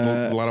 And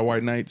A lot of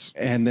white knights.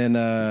 and then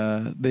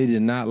they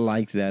did not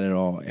like that at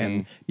all.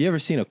 And you ever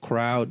seen a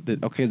crowd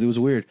that, okay, it was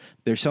weird.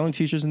 They're selling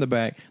t-shirts in the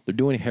back. They're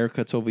doing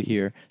haircuts over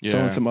here. Yeah.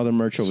 Selling some other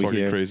merch It's over fucking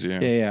here. crazy, yeah.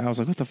 Yeah. I was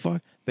like, what the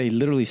fuck? They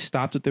literally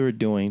stopped what they were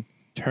doing,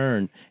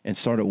 turned, and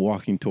started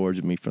walking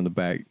towards me from the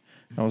back.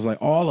 I was like,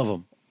 all of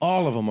them.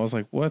 I was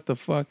like, what the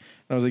fuck?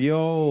 And I was like,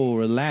 yo,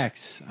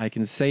 relax. I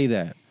can say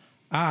that.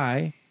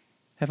 I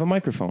have a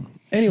microphone.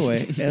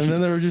 Anyway, and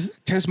then they were just,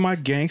 Test my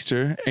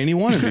gangster, any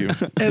one of you.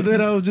 and then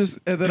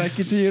I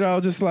continued. I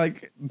was just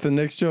like, the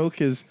next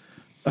joke is,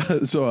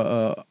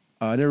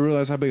 I didn't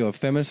realize how big of a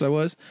feminist I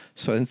was.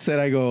 So instead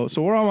I go,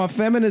 so where all my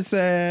feminists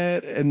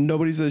at? And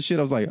nobody says shit.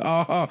 I was like,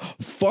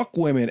 fuck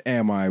women.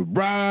 Am I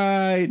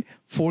right?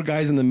 4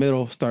 guys in the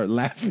middle start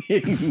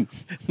laughing.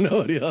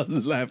 Nobody else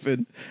is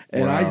laughing.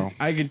 And Wow.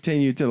 I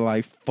continue to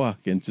like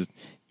fucking just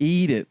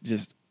eat it.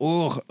 Just,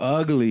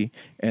 ugly.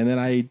 And then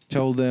I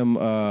told them,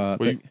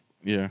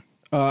 Yeah.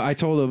 I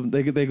told them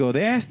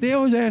they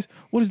always ask,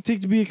 what does it take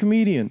to be a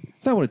comedian?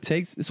 It's not what it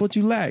takes, it's what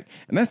you lack.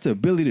 And that's the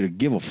ability to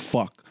give a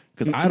fuck.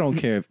 Because I don't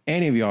care if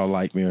any of y'all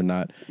like me or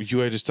not. You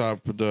had to stop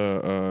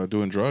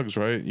doing drugs,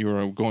 right? You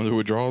were going through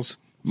withdrawals.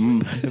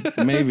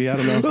 Maybe, I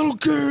don't know. I don't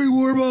care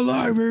anymore about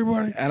life,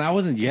 everybody. And I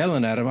wasn't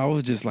yelling at him. I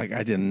was just like,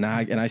 I did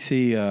not. And I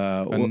see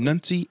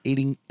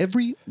Enunciating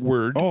every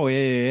word. oh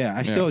yeah.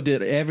 I still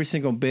did every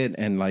single bit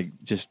and like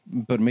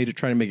but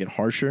try to make it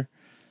harsher.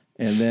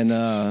 And then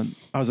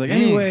I was like,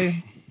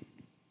 anyway,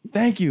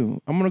 thank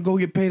you. I'm gonna go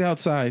get paid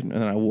outside. And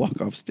then I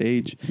walk off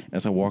stage.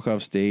 As I walk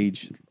off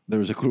stage, there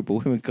was a group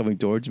of women coming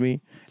towards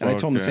me, and I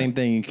told them the same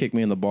thing. You kick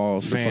me in the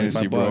balls for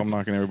Fantasy, $25. bro. I'm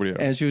knocking everybody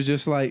out. And she was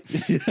just like,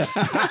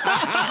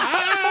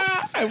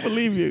 I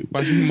believe you. If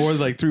I see more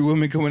than like 3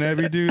 women coming at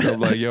me, dude, I'm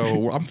like,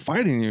 yo, I'm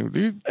fighting you,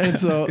 dude. And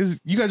so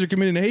You guys are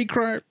committing a hate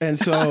crime. And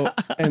so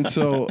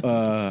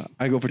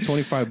I go for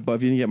 $25. If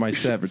you didn't get my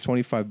set for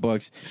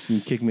 $25, you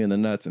can kick me in the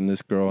nuts. And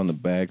this girl in the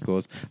back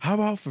goes, "How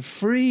about for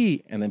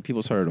free?" And then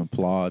people started to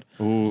applaud.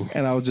 Ooh.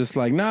 And I was just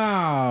like,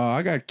 "Nah,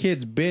 I got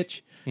kids,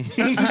 bitch."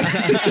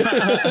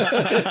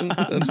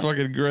 That's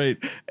fucking great.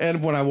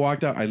 And when I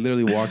walked out, I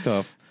literally walked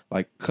off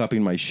like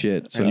cupping my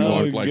shit. So And you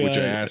Oh, walked like with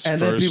your God. ass And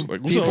then first.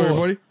 Like, what's up,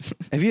 everybody?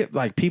 Have you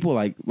like people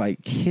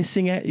like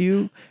hissing at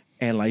you?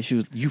 And like she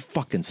was, "You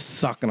fucking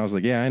suck." And I was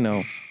like, "Yeah, I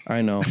know.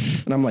 And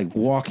I'm like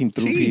walking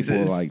through people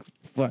Jesus. like,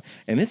 fuck.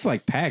 And it's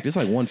like packed. It's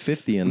like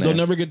 150 in there. They'll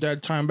never get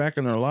that time back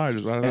in their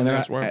lives.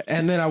 That's why.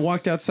 And then I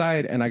walked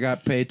outside and I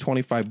got paid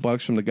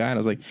 $25 from the guy. And I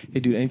was like, "Hey,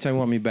 dude, anytime you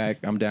want me back,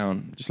 I'm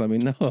down. Just let me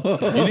know."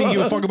 You didn't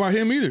give a fuck about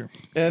him either.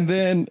 and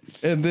then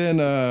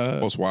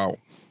Wow.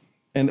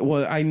 And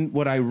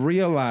what I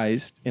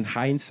realized in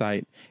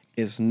hindsight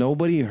is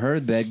nobody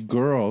heard that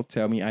girl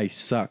tell me I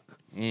suck.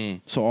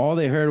 So all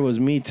they heard was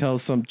me tell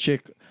some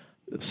chick,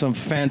 some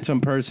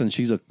phantom person,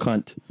 she's a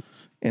cunt.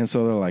 And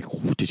so they're like,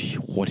 what did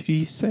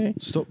he say?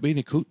 Stop being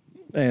a coot.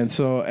 And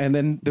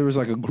then there was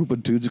like a group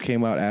of dudes who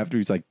came out after.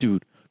 He's like,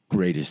 "Dude,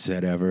 greatest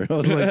set ever." And I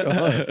was like,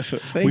 "Oh,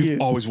 thank We've you."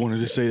 always wanted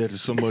to say that to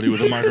somebody with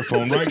a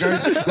microphone, right,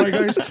 guys? Right,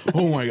 guys?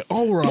 Oh my God!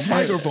 Oh, we're on a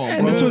microphone,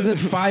 And bro. this was at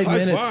 5 high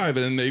minutes. five,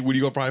 and then when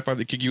you go for high five,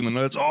 they kick you in the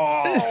nuts.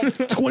 Oh,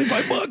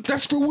 $25.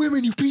 that's for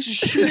women, you piece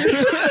of shit.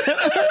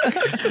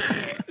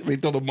 They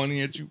throw the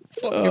money at you,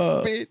 fucking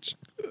bitch.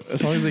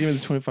 As long as they give me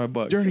the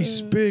 $25. Dirty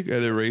spig.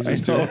 And they're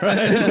racist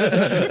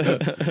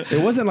too.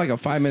 It wasn't like a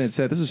 5-minute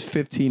set. This was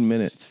 15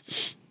 minutes.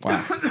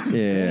 Wow.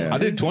 Yeah. I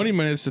did 20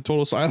 minutes to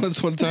total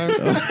silence one time.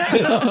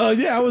 Oh,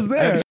 yeah, I was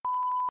there.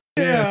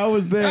 Yeah, I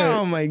was there.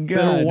 Oh my They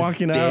God. were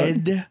walking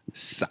out. Dead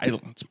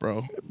silence,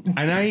 bro.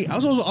 And I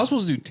was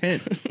supposed to do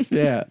 10,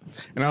 Yeah.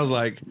 and I was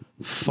like,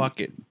 fuck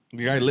it.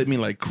 The guy lit me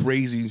like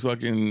crazy.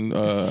 Fucking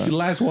The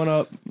last one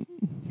up.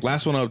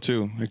 last one up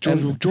too. Like George,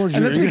 And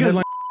you're that's gonna because-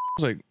 headline.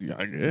 I was like,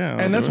 yeah.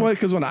 And that's why,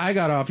 because when I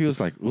got off, he was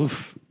like,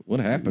 "Oof, what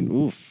happened?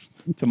 Oof."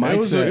 To my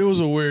set, it was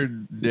a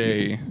weird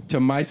day.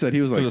 to my set,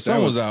 he was like, The sun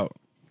 "That was out.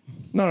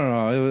 No.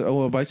 It was,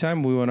 well, by the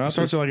time we went up, It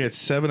starts at like at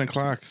 7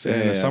 o'clock in Yeah,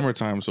 the yeah.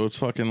 summertime, so it's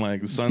fucking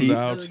like the sun's the,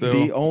 out still.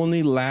 The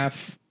only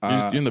laugh,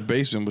 You're in the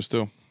basement, but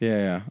still.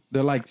 yeah,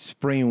 they're like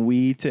spraying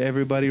weed to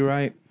everybody,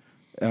 right?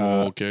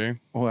 Okay.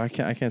 Oh, I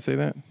can't say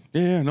that.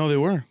 Yeah, no, they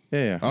were.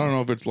 Yeah. I don't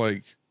know if it's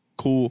like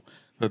cool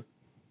to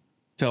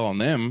tell on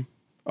them.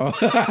 Oh.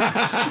 You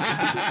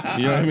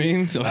know what I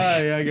mean? Like,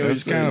 yeah, I get what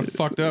it's you're kind of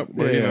saying. fuck up,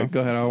 but Yeah, you know.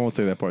 go ahead. I won't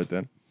say that part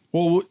then.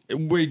 Well,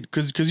 wait,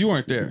 because you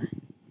weren't there.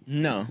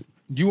 No.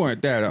 You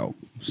weren't there though.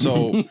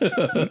 So,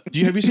 have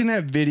you seen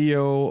that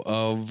video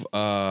of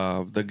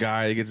the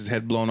guy that gets his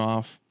head blown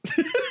off?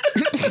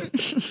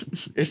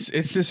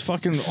 It's this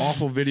fucking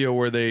awful video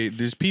where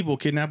these people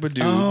kidnap a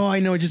dude. Oh, I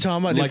know what you're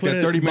talking about. They Like put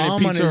that a 30-minute bomb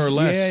on pizza his- or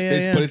less.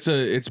 Yeah. But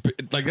it's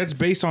like that's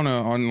based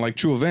on like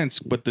true events.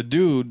 But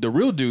the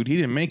real dude, he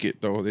didn't make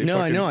it though. They No,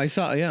 I fucking know. I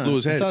saw. Yeah, blew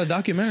his I head. saw a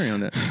documentary on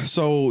that.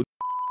 So,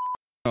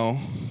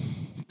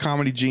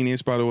 comedy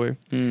genius, by the way.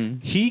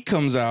 He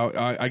comes out.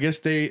 I guess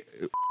they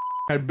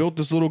had built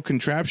this little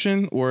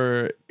contraption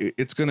where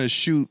it's gonna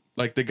shoot.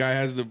 Like the guy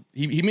has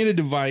he made a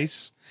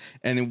device,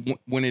 and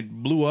when it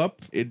blew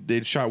up,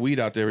 they shot weed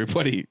out to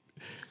everybody.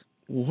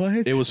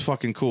 What? It was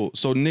fucking cool.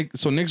 So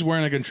Nick's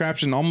wearing a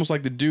contraption, almost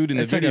like the dude in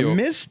It's the like video. a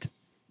mist.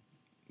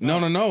 No,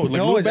 like No,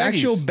 little it's baggies.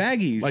 actual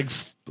baggies.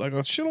 Like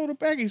a shitload of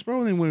baggies, bro.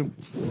 And then when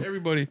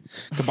everybody,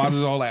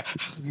 Kabaz's all like,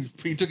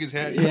 he took his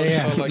hat.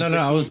 Yeah. all like no, six-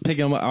 I was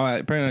picking them up.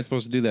 Apparently, I'm not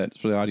supposed to do that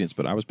for the audience,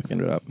 but I was picking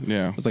it up.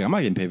 Yeah. I was like, I'm not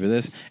getting paid for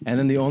this. And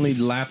then the only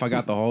laugh I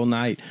got the whole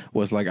night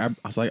was like, I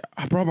was like,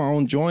 I brought my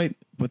own joint,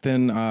 but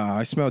then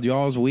I smelled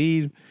y'all's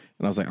weed.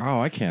 And I was like, oh,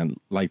 I can't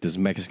light this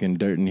Mexican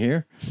dirt in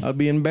here. I'll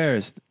be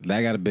embarrassed.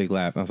 That got a big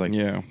laugh. I was like,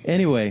 Yeah.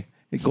 Anyway,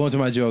 going to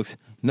my jokes.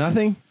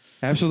 Nothing?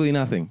 Absolutely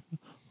nothing.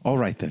 All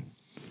right, then.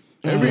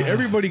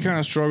 Everybody kind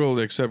of struggled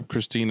except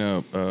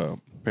Christina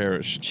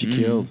Parrish. She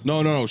killed.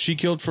 No. She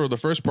killed for the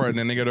first part, and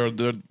then they got her.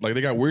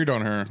 They got weird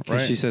on her,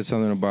 right? She said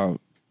something about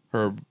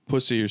her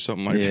pussy or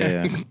something like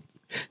that.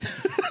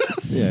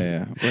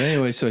 Yeah. But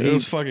anyway, so It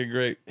was fucking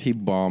great. he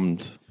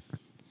bombed.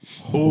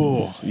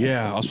 Oh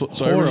yeah. So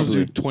I was supposed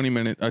to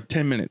do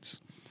 10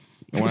 minutes,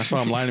 and when I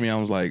saw him lying to me, I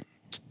was like,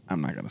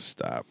 I'm not gonna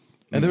stop.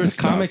 And there was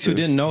comics who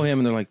didn't know him,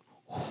 and they're like,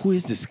 "Who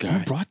is this guy?"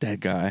 Who brought that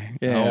guy?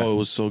 Yeah. Oh, it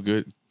was so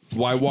good.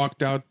 Well, I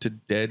walked out to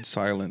dead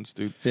silence,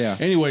 dude. Yeah.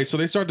 Anyway, so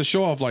they start to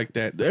show off like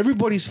that.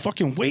 Everybody's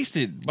fucking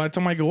wasted by the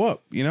time I go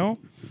up, you know?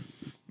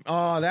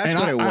 Oh, that's And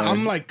what it was.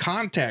 I'm like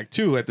contact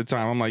too at the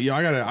time. I'm like, yo,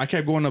 I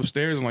kept going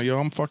upstairs. I'm like, yo,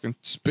 I'm fucking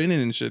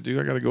spinning and shit, dude.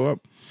 I gotta go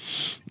up.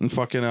 And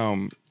fucking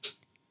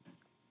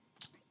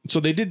so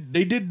they did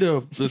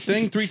the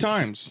thing 3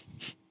 times.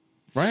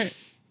 Right?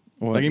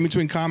 What? Like in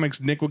between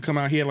comics, Nick would come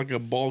out, he had like a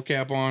ball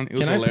cap on. It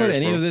was Can I put hilarious,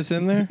 any bro. of this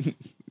in there?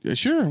 Yeah,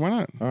 sure, why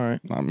not? All right.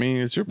 I mean,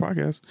 it's your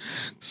podcast.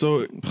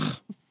 So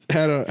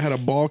had a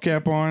ball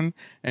cap on,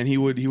 and he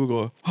would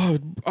go, oh,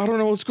 I don't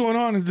know what's going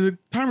on, and the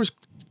timer's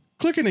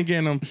clicking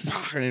again.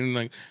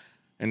 And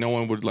no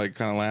one would like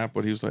kind of laugh,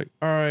 but he was like,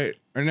 all right,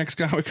 our next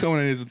guy would come in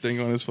and has a thing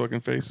on his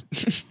fucking face.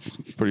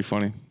 Pretty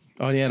funny,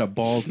 Oh, he had a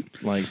bald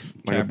like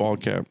like a ball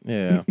cap.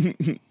 Yeah.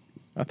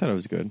 I thought it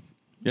was good.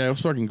 Yeah, it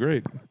was fucking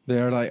great.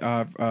 They're like,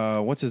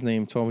 what's his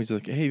name? Told me, he's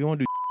like, hey, you want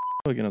to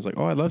do again? I was like,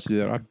 oh, I'd love to do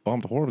that. I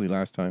bombed horribly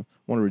last time.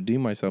 Want to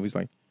redeem myself? He's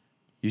like,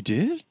 you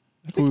did?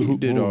 I think you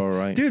did all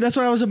right. Dude, that's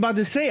what I was about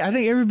to say. I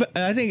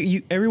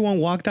think everyone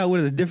walked out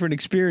with a different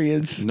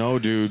experience. No,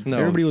 dude. No,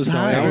 Everybody was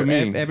high. That was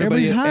me.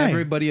 Everybody's high.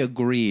 Everybody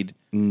agreed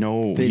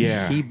No, that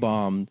yeah. he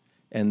bombed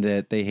and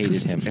that they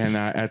hated him. And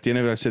at the end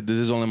of it, I said, this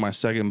is only my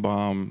second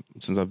bomb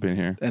since I've been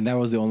here. And that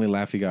was the only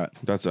laugh he got.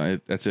 That's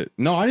it. That's it.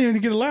 No, I didn't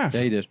even get a laugh.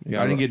 Yeah, he did.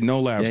 I didn't get no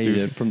laughs, Yeah, dude.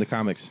 he did. From the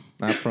comics.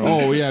 Not from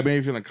Oh, yeah,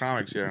 maybe from the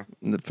comics, yeah.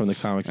 from the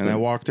comics. And but- I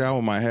walked out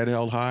with my head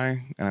held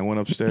high, and I went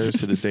upstairs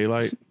to the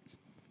daylight,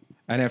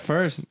 and at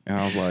first, and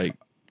I was like,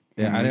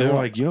 Yeah, I they didn't were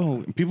wa- like,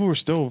 yo, people were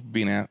still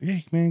being asked,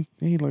 hey, man,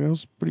 hey, like, that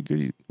was pretty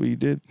good what you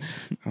did.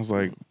 I was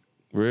like,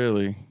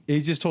 really?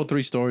 he just told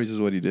 3 stories is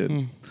what he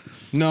did.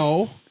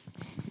 No.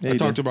 Yeah, I he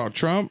talked did. about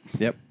Trump.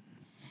 Yep.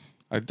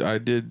 I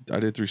did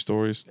 3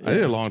 stories. I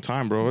did a long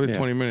time, bro. I did Yeah.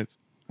 20 minutes.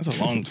 That's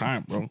a long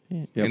time, bro.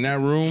 Yep. In that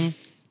room,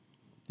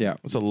 Yeah.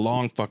 that's a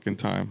long fucking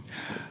time.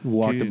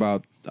 Walked Dude.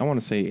 about, I want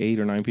to say 8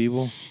 or 9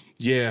 people.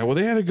 Yeah, well,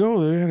 they had to go.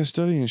 They had to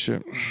study and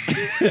shit.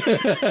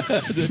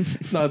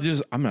 No,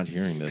 just, I'm not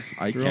hearing this.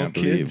 I They're all can't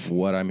believe kids.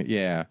 what I'm,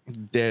 yeah.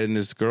 Dad and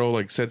this girl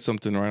like said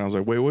something right. I was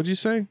like, wait, what'd you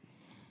say?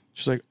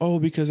 She's like, oh,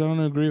 because I don't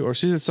agree. Or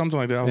she said something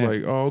like that. I was Yeah.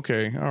 like, oh,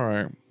 okay, all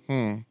right.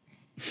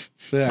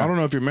 Yeah. I don't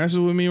know if you're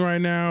messing with me right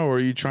now or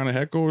you trying to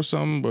heckle or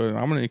something, but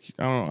I don't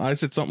know. I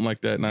said something like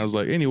that, and I was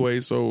like,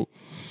 anyway, so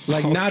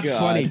Like, not God.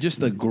 funny,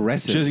 just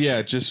aggressive.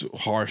 just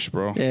harsh,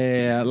 bro.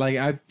 Yeah, like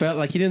I felt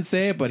like he didn't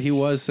say it, but he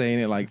was saying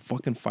it like,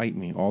 fucking fight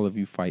me. All of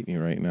you fight me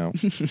right now.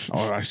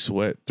 Oh, I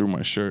sweat through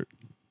my shirt.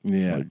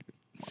 Yeah. Like,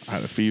 I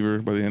had a fever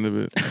by the end of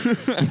it.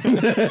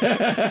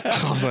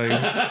 I was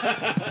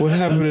like, what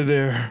happened to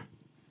there?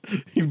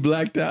 He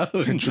blacked out.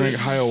 I drank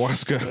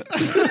ayahuasca.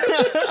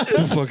 What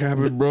the fuck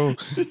happened, bro?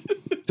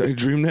 Did I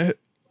dream that?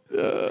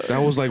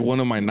 That was like one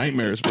of my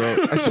nightmares, bro.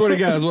 I swear to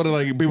God, that's what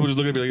like people just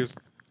look at me like this.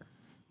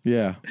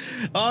 Yeah.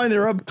 Oh, and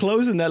they're up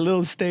close in that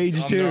little stage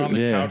I'm too. there on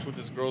the Yeah. couch with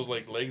this girl's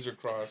like legs are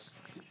crossed,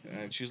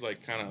 and she's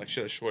like kind of like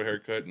she had a short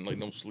haircut and like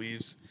no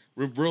sleeves,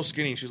 real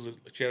skinny. She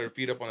had her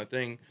feet up on a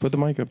thing, Put the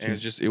mic up. and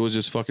it was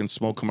just fucking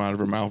smoke coming out of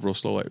her mouth real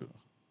slow. Like,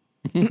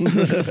 Am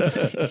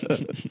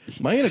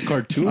I in a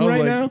cartoon I was right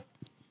like- now?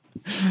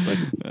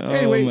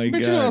 anyway, my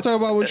bitch, you know what I'm God.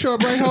 talking about with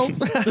Trump, right, ho?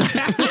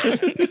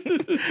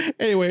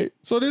 Anyway,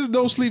 so this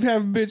no sleep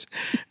having bitch,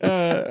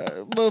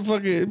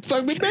 motherfucking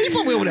fuck me, man, you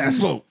fuck me with that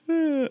smoke.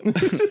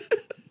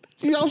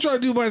 You know, I was trying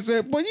to do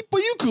myself, but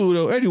you cool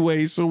though.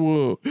 Anyway,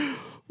 so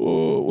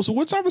so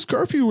what time is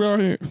curfew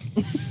around here?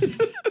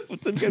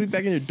 What's up? You gotta be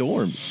back in your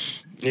dorms.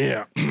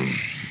 Yeah,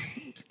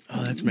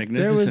 Oh, that's magnificent.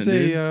 There was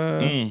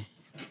dude.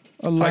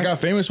 I got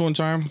famous one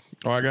time.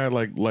 Or I got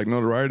like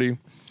notoriety.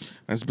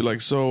 I used to be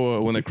like,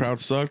 so when the crowd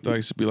sucked, I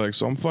used to be like,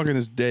 so I'm fucking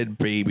this dead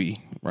baby,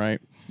 right?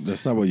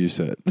 That's not what you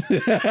said.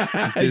 This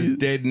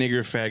dead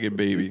nigger faggot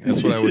baby.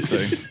 That's what I would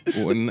say.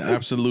 Wouldn't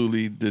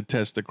absolutely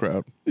detest the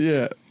crowd.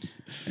 Yeah.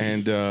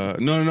 And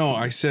no,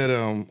 I said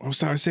I was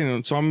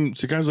saying so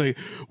the guy's like,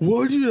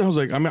 what do you? I was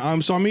like, I'm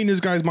eating this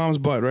guy's mom's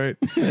butt, right?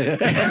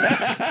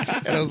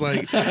 And I was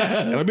like,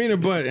 and I'm eating her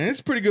butt, and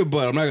it's pretty good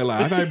butt. I'm not gonna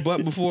lie, I've had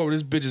butt before, but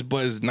this bitch's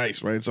butt is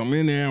nice, right? So I'm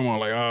in there, and I'm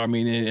like,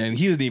 and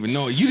he doesn't even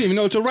know it. You didn't even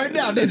know it till right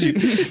now, did you?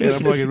 And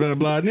I'm fucking blah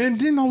blah. And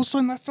then all of a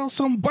sudden I felt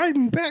something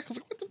biting me back. I was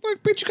like, what the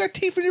fuck, bitch? You got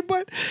teeth in your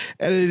butt?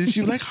 And then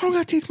she was like, I don't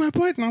got teeth in my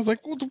butt. And I was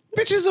like, well, the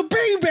bitch is a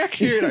baby back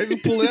here. And I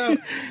just pull it out,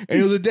 and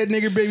it was a dead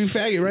nigger baby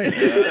faggot, right?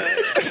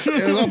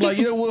 And I'm like,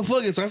 you know what,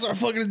 fuck it. So I start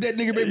fucking this dead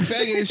nigger baby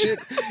faggot and shit.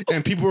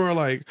 And people are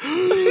like,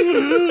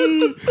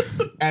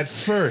 at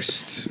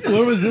first,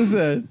 Where was this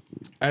at?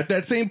 at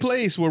that same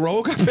place where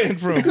Raul got banned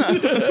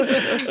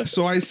from.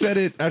 So I said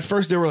it. At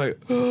first, they were like,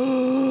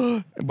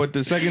 But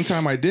the second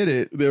time I did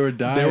it, They were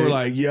dying. They were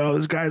like, "Yo,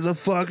 this guy's a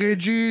fucking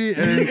genius."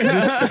 And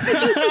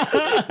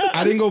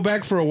I didn't go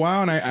back for a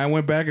while, and I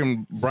went back,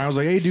 and Brian was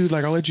like, "Hey, dude,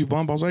 like I'll let you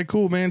bump." I was like,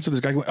 "Cool, man." So this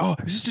guy went, "Oh,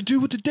 is this the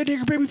dude with the dead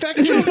nigger baby fat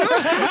control?"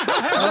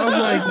 I was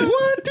like,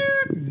 "What,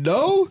 dude?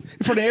 No!"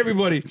 In front of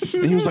everybody,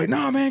 and he was like,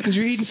 "Nah, man, because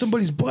you're eating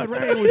somebody's butt,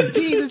 right, with the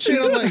teeth and shit."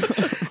 I was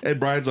like, and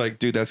Brian's like,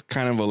 "Dude, that's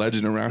kind of a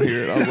legend around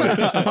here." And I was like,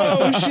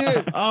 "Oh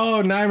shit."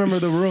 Oh, now I remember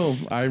the room.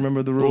 I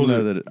remember the room. was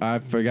it? That I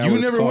forgot. You what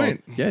it's never called.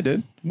 went? Yeah, I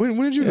did. When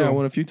did you Yeah, I go?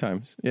 went a few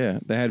times. Yeah,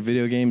 they had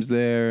video games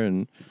there,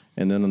 and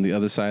then on the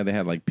other side they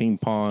had like ping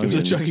pong. It was a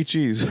and- Chuck E.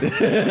 Cheese.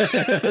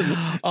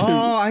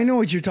 Oh, I know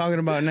what you're talking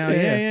about now.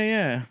 Yeah.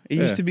 Yeah. It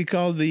Yeah. used to be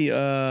called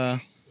the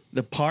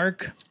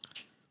park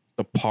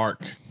The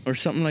park. or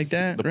something like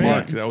that. The right?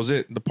 park. That was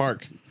it. The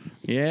park.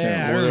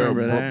 Yeah, I Over there,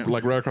 remember that.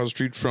 like right across the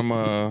street from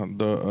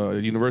the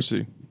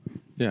university.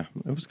 Yeah,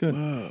 it was good.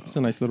 It's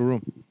a nice little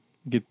room.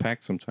 Get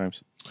packed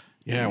sometimes.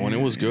 Yeah, when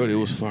it was good, it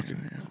was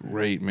fucking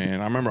great, man.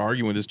 I remember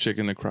arguing with this chick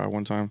in the crowd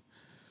one time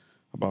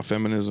about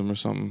feminism or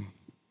something.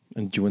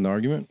 And did you win the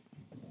argument?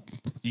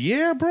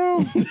 Yeah,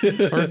 bro.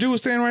 Her dude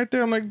was standing right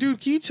there. I'm like,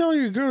 dude, can you tell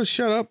your girl to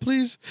shut up,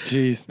 please?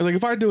 Jeez. And like,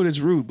 if I do it, it's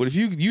rude. But if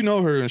you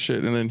know her and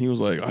shit, and then he was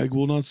like, I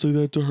will not say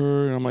that to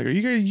her. And I'm like, are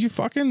you guys, you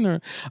fucking?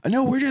 Or,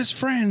 no, we're just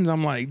friends.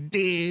 I'm like,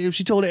 damn,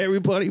 she told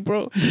everybody,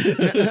 bro.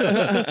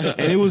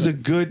 And it was a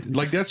good,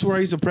 like, that's where I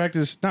used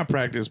to not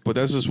practice, but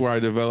that's just where I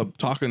developed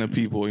talking to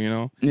people, you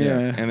know?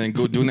 Yeah. And then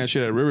doing that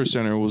shit at River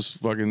Center was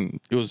fucking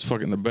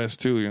the best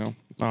too, you know?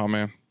 Oh,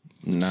 man.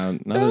 Now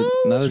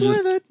they're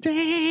just the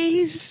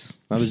days.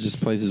 now there's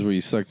just places where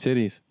you suck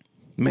titties.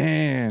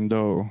 Man,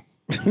 though.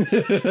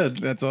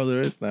 That's all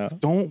there is now.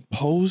 Don't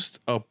post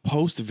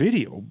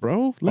video,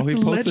 bro. Oh, he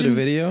posted a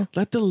video?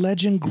 Let the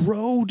legend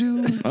grow,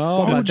 dude. Oh,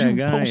 Why about would you that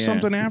guy, post yeah.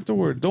 something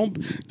afterward?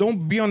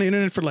 Don't be on the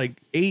internet for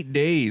like 8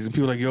 days and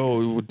people are like,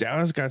 yo,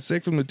 Dallas got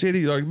sick from the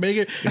titties. Like, make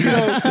it, you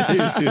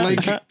know,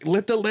 like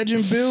let the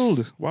legend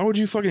build. Why would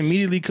you fucking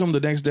immediately come the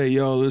next day?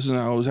 Yo, listen,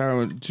 I was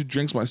having 2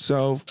 drinks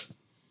myself.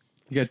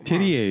 You got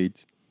titty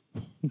AIDS.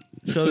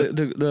 So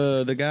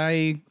the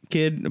guy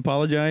kid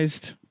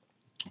apologized.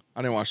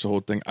 I didn't watch the whole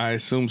thing. I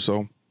assume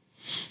so.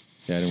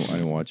 Yeah, I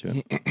didn't watch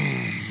it.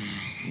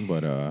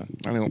 But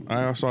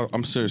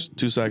I'm serious.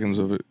 2 seconds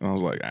of it, and I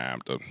was like, I'm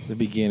done. the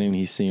beginning,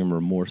 he seemed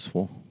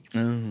remorseful.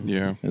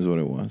 Yeah, Is what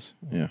it was.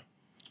 Yeah.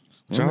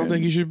 which I don't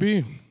think he should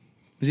be.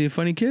 Is he a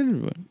funny kid? Or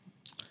what?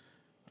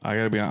 I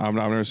gotta be. I've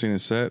never seen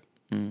his set,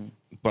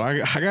 but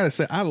I gotta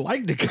say I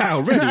like the guy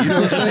already. You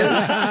know what I'm saying?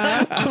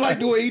 I like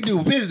the way he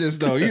do business,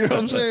 though. You know what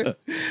I'm saying?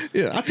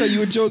 Yeah, I'll tell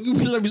you a joke. You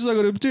let me suck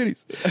on them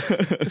titties.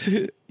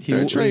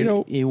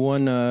 He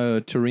won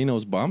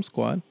Torino's Bomb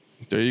Squad.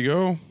 There you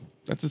go.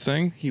 That's the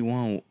thing. He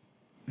won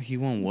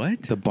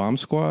what? The Bomb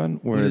Squad,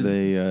 where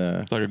they.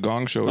 It's like a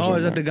gong show. Or Oh, something.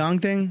 is that the gong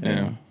thing?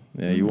 Yeah.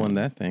 Yeah, you won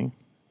that thing.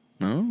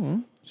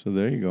 Oh, So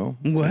there you go.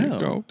 There you well.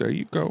 go. There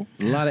you go.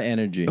 A lot of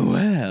energy. A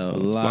Well,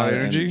 lot of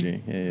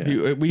energy?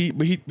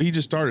 Yeah. He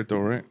just started though,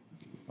 right?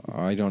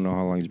 I don't know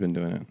how long he's been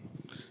doing it.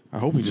 I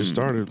hope he just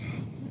started.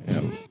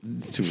 Yeah.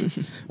 It's too,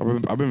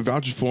 I've been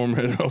vouching for him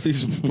at all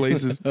these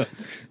places.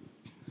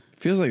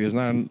 feels like there's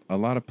not a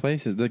lot of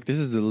places. Like this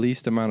is the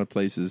least amount of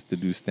places to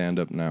do stand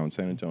up now in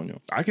San Antonio.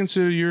 I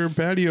consider your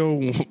patio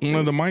one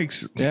of the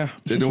mics Yeah.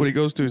 that nobody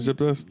goes to except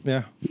us.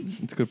 Yeah.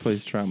 It's a good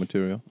place to try out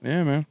material.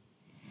 Yeah, man.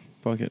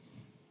 Fuck it.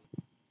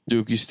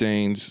 Dookie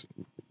Stains.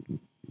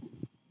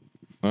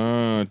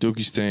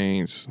 Dookie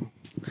Stains.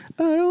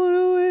 I don't want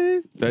to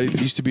win. That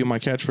used to be my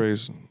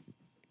catchphrase.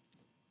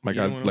 Like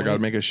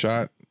I'd make a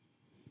shot.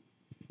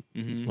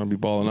 I'd be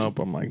balling up.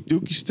 I'm like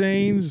Dookie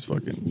Stains.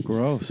 Fucking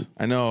Gross.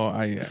 I know.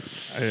 I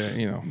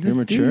you know. You're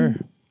mature.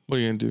 What are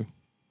you gonna do?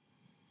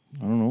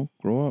 I don't know.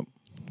 Grow up.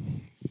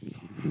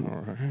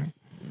 All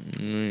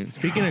right.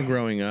 Speaking of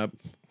growing up,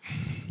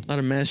 a lot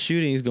of mass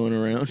shootings going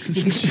around.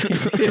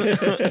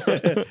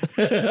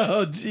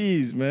 Oh,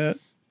 jeez, man.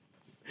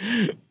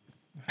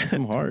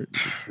 Some heart.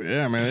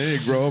 Yeah, man. They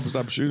didn't grow up and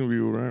stop shooting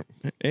people, right?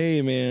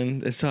 Hey, man,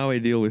 that's how I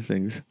deal with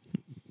things.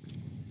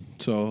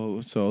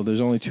 So there's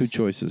only 2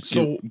 choices.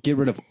 So- get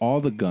rid of all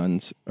the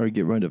guns or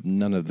get rid of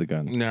none of the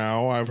guns.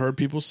 Now I've heard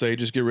people say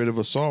just get rid of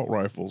assault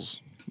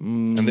rifles,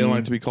 and they don't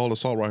like to be called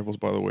assault rifles.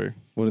 By the way,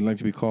 What would it like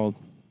to be called?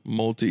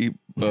 multi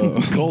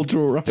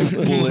Cultural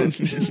rifle.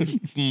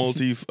 bullet,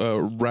 multi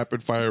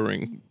rapid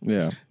firing,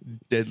 Yeah.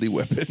 deadly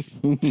weapon.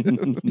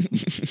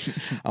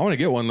 I want to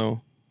get one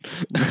though.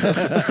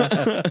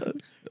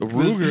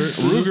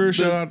 Ruger,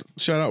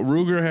 shout out.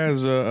 Ruger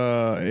has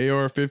a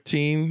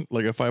AR-15,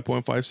 like a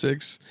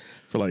 5.56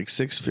 for like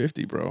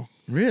 $650, bro.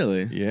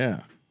 Really?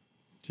 Yeah,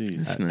 Jeez.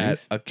 That's at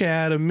nice.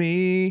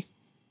 Academy.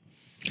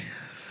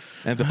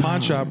 At the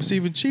pawn shop, it's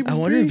even cheaper. I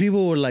wonder if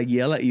people would like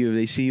yell at you if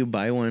they see you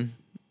buy one.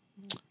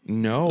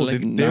 No,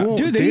 Like, they won't.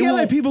 Dude, they yell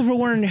won't- at people for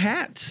wearing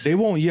hats. They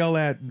won't yell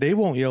at.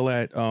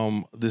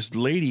 This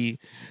lady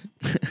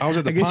I was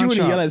at the I guess pawn you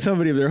wouldn't shop. yell at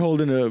somebody if they're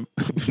holding a.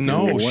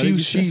 No, What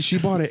did you she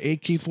bought an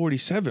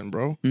AK-47,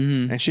 bro,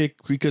 and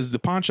because the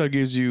pawn shop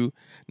gives you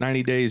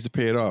 90 days to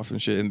pay it off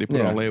and shit, and they put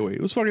it on layaway.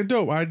 It was fucking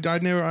dope. I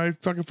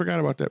fucking forgot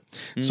about that.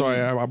 So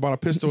I bought a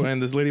pistol,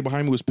 and this lady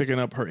behind me was picking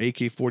up her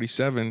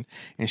AK-47,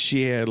 and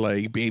she had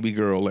like baby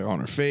girl like on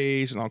her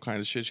face and all kinds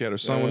of shit. She had her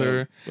son with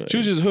her. She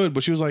was just hood,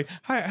 but she was like,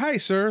 "Hi,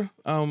 sir."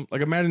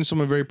 Like imagine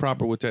someone very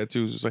proper with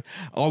tattoos, just like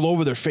all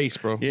over their face,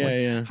 bro. Yeah, Like,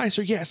 yeah. Hi,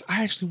 sir. Yes,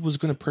 I actually was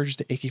gonna purchase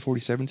the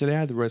AK-47 today. I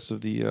had the rest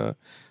of the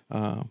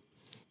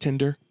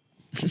Tinder.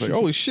 I was like,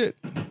 holy shit.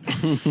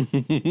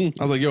 I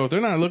was like, yo, if they're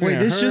not looking Wait,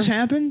 at this her. just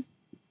happened?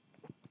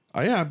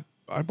 Yeah,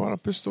 I bought a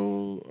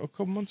pistol a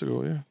couple months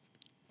ago, yeah.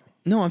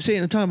 No, I'm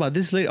talking about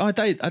this lady. Oh, I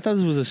thought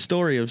this was a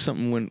story of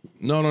something when.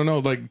 No,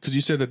 like, because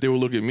you said that they would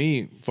look at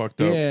me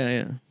fucked up.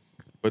 Yeah.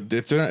 But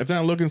if they're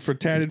not looking for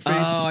tatted face.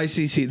 Oh, I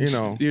see. You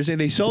know. You're saying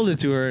they sold it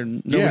to her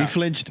and nobody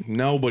flinched.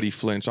 Nobody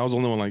flinched. I was the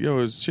only one like, yo,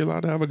 is she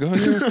allowed to have a gun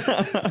here?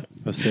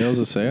 A sale's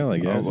a sale, I I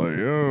guess. was like,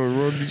 yo,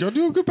 bro, did y'all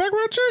do a good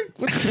background check?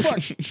 What the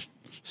fuck?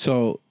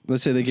 So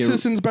let's say they get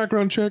Citizens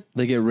background check.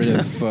 rid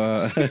of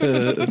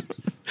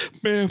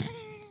Man.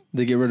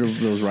 they get rid of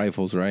those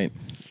rifles, right?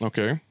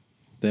 Okay.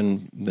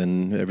 Then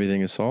everything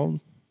is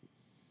solved.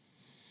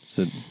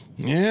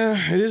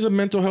 Yeah, it is a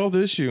mental health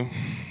issue.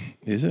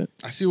 Is it?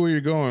 I see where you're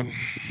going.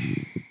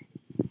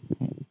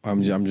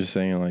 I'm just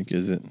saying, like,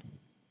 is it?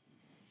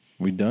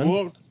 We done?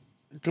 Well,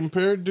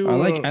 compared to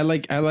I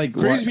like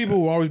crazy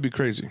people will always be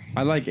crazy.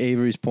 I like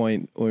Avery's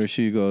point where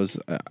she goes,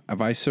 if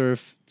I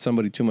serve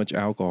somebody too much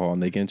alcohol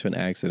and they get into an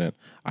accident,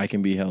 I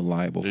can be held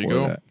liable There you for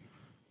go. that.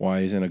 Why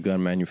isn't a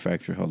gun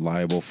manufacturer held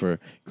liable for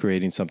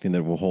creating something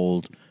that will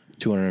hold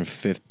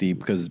 250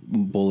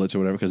 bullets or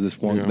whatever? Because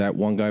that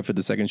one guy for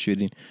the second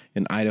shooting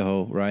in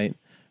Idaho, right?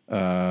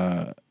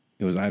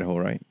 It was Idaho,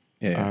 right?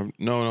 Yeah.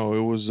 No, it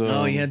was.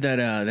 Oh, he had that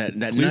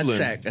Cleveland.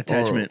 nutsack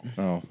attachment.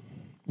 Oh,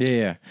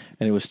 yeah.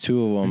 And it was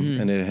two of them,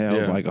 and it held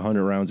Yeah. like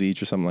 100 rounds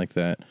each or something like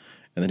that.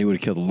 And then he would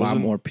have killed a lot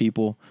Wasn't- more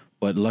people.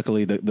 But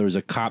luckily, there was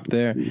a cop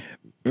there.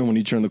 And when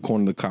he turned the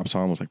corner, the cop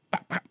saw him, was like,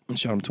 pop, pop, and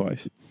shot him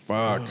twice.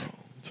 Fuck.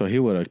 So he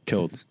would have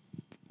killed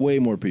way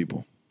more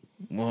people.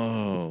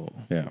 Whoa.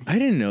 Yeah. I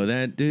didn't know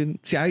that, dude.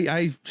 See,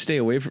 I stay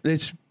away from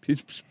it's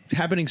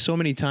happening so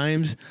many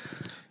times.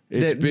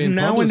 It's that been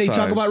now when they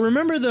talk about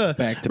publicized.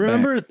 Back to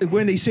remember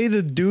when they say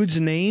the dude's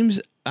names,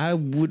 I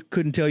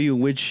couldn't tell you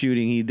which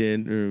shooting he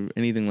did or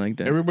anything like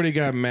that. Everybody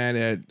got mad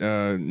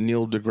at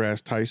Neil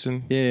deGrasse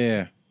Tyson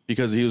Yeah.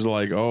 because he was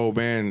like, "Oh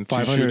man,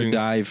 500 shooting,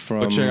 died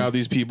from. but check out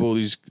these people,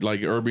 these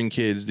like urban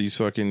kids, these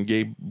fucking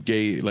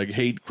gay like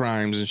hate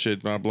crimes and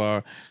shit, blah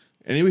blah."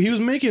 And he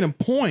was making a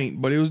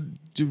point, but it was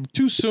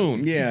too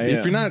soon. Yeah,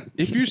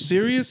 If you're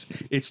serious,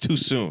 it's too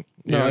soon.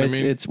 You know No, what it's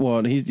I mean? it's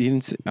well. He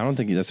didn't. Say, I don't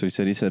think that's what he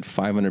said. He said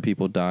 500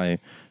 people die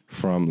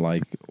from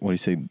like what do you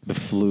say, the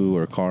flu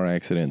or car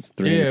accidents.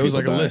 300 yeah, it was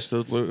people like a die. list.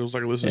 It was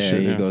like a list of Yeah,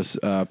 shit. he Yeah. goes.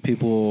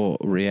 People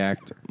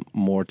react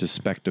more to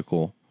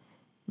spectacle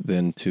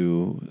than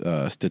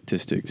to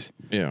statistics.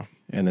 Yeah,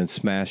 And then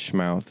Smash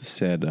Mouth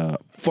said,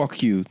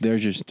 "Fuck you.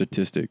 There's your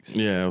statistics."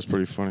 yeah, it was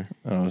pretty funny.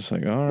 And I was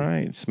like, "All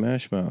right,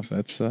 Smash Mouth.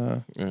 That's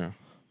Yeah,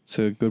 it's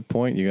a good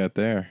point you got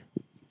there."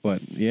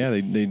 But yeah,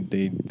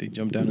 they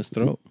jumped down his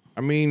throat. I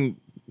mean,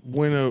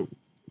 when a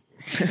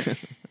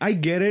I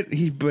get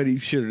it. But he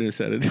should have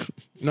said it.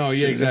 no,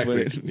 yeah,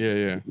 exactly,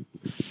 yeah.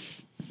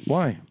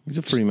 Why? He's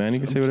a free man. He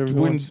can say whatever he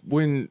When wants.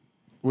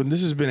 when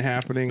this has been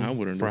happening I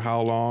wouldn't for have.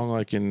 how long?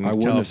 Like in I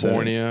wouldn't have said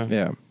it. California,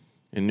 Yeah.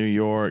 in New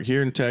York,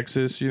 here in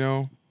Texas, you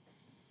know,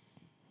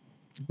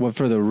 Well,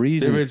 for the if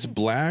reasons. it's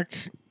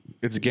black,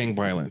 it's gang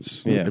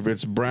violence. Yeah. If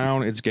it's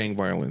brown, it's gang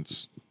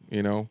violence.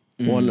 You know.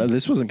 Well,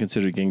 this wasn't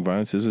considered gang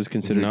violence. This was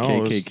considered No,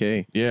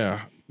 KKK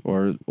Yeah,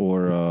 or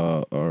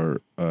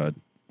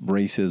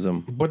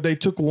racism. but they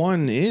took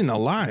one in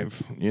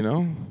alive. You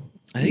know.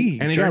 I think he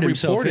And he turned got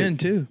himself reported. in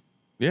too.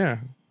 Yeah,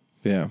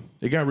 Yeah.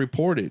 it got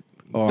reported.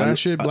 Oh, that I-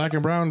 shit, black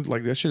and brown,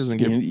 like that shit doesn't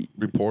get Yeah.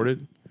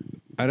 reported.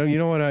 I don't. You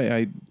know what?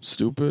 I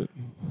Stupid.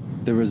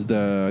 there was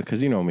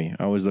because you know me,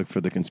 I always look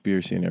for the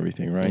conspiracy and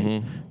everything, right?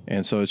 Mm-hmm.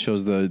 And so it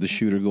shows the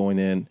shooter going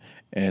in,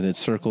 and it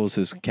circles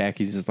his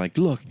khakis. It's like,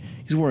 look,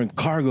 he's wearing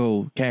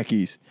cargo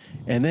khakis.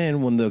 And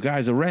then when the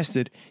guy's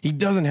arrested, he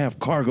doesn't have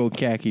cargo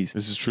khakis.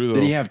 This is true though.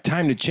 Did he have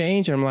time to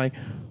change? And I'm like,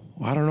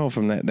 well, I don't know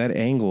from that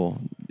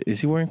angle.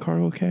 Is he wearing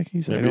cargo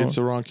khakis? I Maybe don't. it's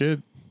the wrong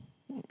kid.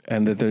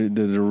 And that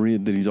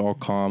that he's all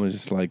calm. It's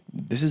just like,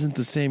 this isn't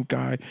the same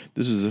guy.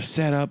 This was a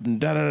setup and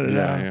da da da da.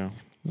 Yeah.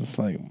 It's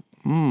like,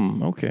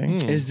 okay.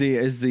 Is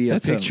the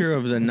That's a picture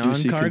of the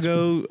juicy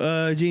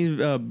non-cargo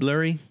jeans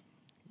blurry?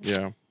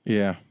 Yeah.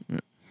 Yeah.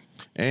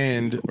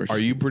 And course. are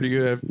you pretty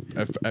good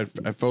at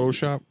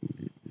Photoshop?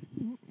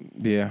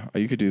 Yeah.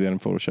 You could do that in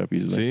Photoshop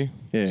easily. See?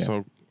 Yeah.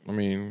 So, I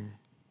mean,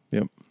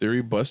 Yep.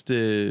 theory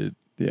busted.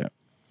 Yeah.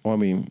 Well, I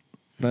mean,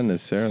 not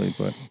necessarily,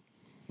 but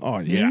Oh,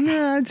 yeah.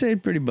 Yeah, I'd say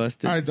pretty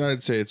busted.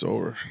 I'd say it's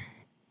over.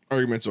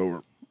 Argument's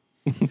over.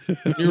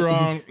 You're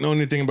wrong. Know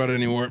anything about it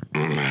anymore.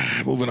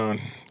 Moving on.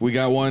 We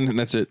got one, and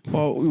that's it.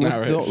 well, All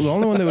right. the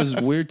only one that was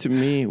weird to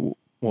me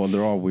Well,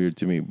 they're all weird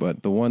to me,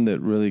 but the one that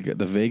really got,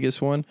 the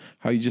Vegas one,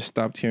 how you just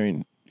stopped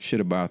hearing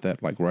shit about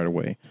that like right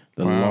away.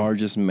 The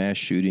largest mass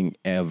shooting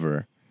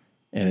ever,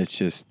 and it's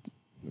just,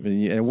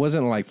 it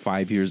wasn't like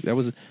 5 years. That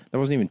wasn't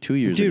even 2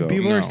 years ago. Dude,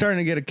 people are starting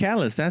to get a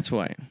callus. That's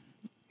why.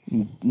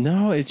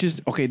 No, it's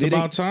just okay. It's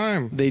about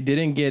time. They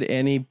didn't get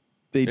any.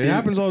 It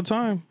happens all the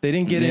time. They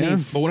didn't get any.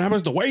 But what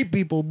happens to white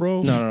people,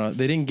 bro? No.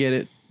 They didn't get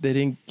it. They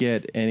didn't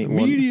get any.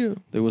 Media.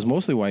 It was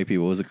mostly white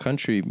people. It was a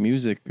country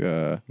music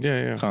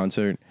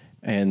concert,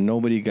 and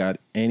nobody got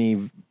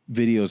any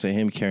videos of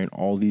him carrying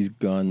all these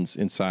guns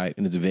inside,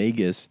 and it's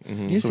Vegas.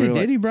 Mm-hmm. Yes, so they did.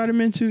 Like, he brought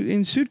him in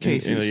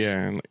suitcases.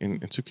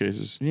 In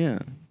suitcases. Yeah.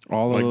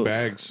 All like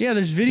bags. Yeah,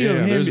 there's video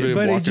of him,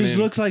 but it just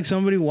looks like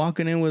somebody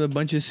walking in with a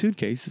bunch of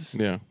suitcases.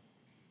 Yeah.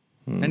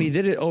 And he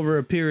did it over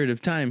a period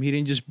of time. He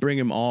didn't just bring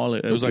them all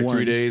at once. It was like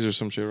 3 days or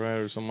some shit, right?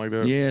 Or something like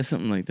that. Yeah,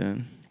 something like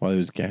that. While he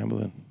was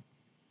gambling.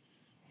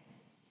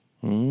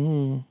 I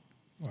don't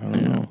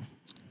know.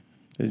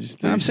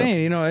 I'm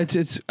saying,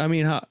 it's. I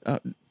mean, how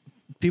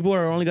people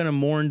are only gonna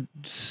mourn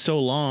so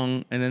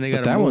long, and then they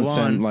got to move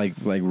on. Like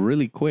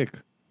really quick.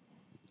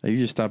 Like you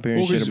just stop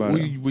hearing shit about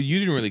it. Well, you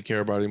didn't really care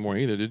about it anymore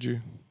either, did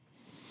you?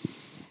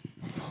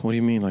 What do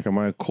you mean? Like, am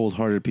I a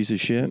cold-hearted piece of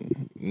shit?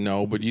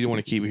 No, but you don't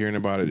want to keep hearing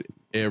about it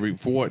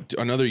for what,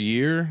 another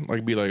year?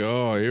 Like, be like,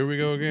 oh, here we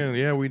go again.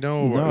 Yeah, we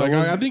know. No, like,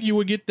 I think you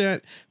would get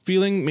that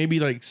feeling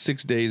maybe like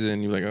 6 days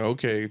in. You're like, oh,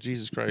 okay,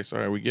 Jesus Christ. All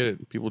right, we get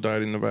it. People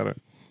died in Nevada.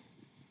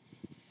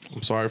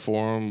 I'm sorry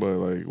for them, but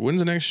like, when's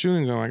the next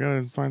shooting going? I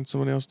gotta find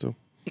somebody else to.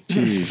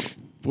 Jeez.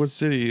 What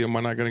city am I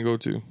not gonna go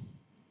to?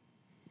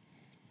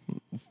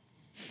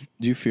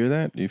 Do you fear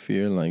that? Do you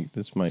fear like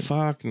this might?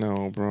 Fuck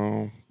no,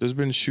 bro. There's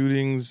been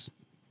shootings.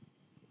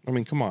 I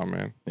mean, come on,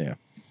 man. Yeah.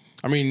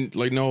 I mean,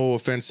 like, no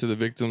offense to the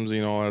victims,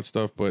 all that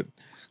stuff, but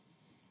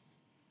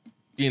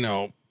it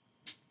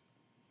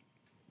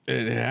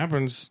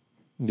happens.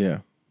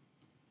 Yeah.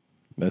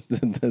 That's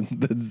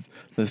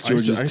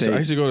George's take. I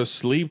used to go to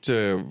sleep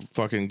to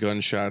fucking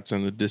gunshots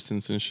and the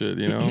distance and shit,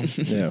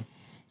 Yeah.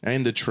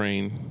 And the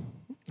train.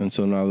 And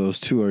so now those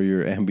two are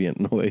your ambient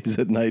noise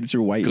at night. It's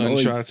your white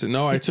gunshots. noise.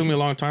 No, it took me a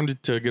long time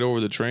to get over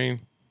the train.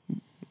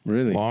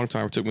 Really? Long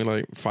time. It took me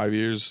like 5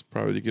 years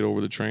probably to get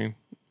over the train.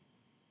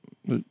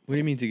 What do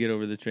you mean to get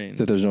over the train?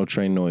 That there's no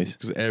train noise.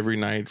 Because every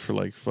night for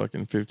like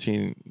fucking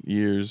 15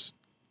 years.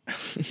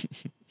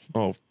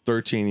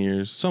 13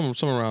 years. Some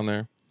around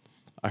there.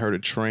 I heard a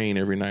train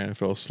every night. I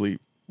fell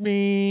asleep. And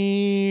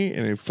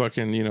it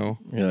fucking, You're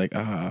like,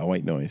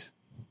 white noise.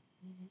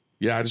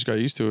 Yeah, I just got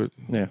used to it.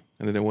 Yeah.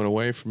 And then it went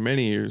away for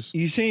many years.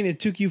 You saying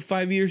it took you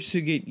 5 years to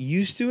get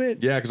used to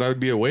it? Yeah, because I would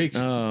be awake.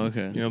 Oh,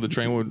 okay. The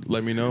train would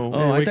let me know.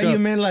 Oh, I thought you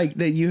meant like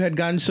that you had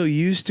gotten so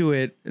used to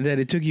it that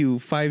it took you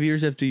 5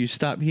 years after you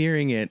stopped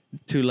hearing it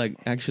to like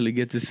actually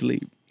get to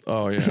sleep.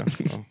 Oh, yeah.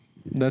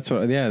 That's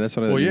what I that's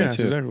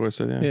exactly what I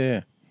said, yeah.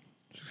 Yeah.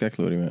 That's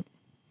exactly what he meant.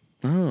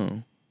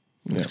 Oh.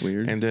 That's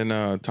weird. And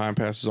then time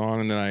passes on,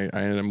 and then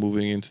I ended up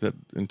moving into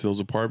those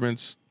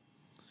apartments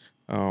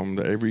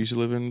that Avery used to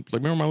live in.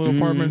 Like, remember my little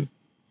apartment?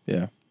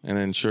 Yeah. And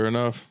then sure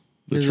enough,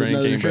 There's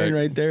train came back.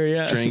 Right there,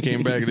 yeah. Train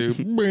came back, dude.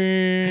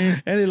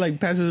 And it like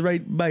passes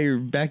right by your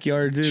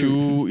backyard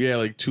too.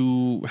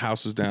 Two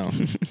houses down.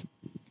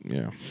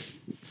 Yeah.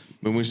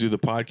 When we used to do the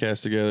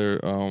podcast together,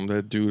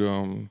 that dude,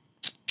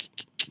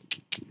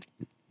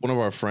 one of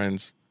our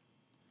friends,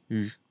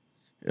 he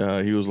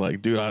was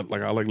like, dude, I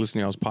like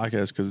listening to y'all's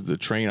podcast because the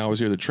train. I always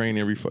hear the train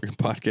every fucking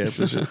podcast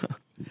and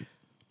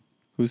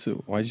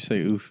shit. Why'd you say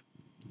oof?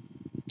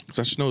 Because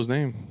I should know his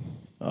name.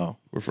 Oh,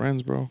 we're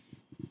friends, bro.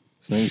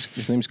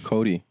 His name's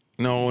Cody.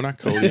 No, not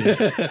Cody.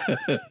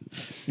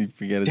 You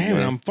forget it. Damn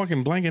it, I'm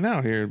fucking blanking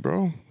out here,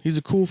 bro. He's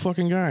a cool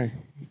fucking guy.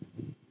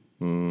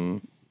 He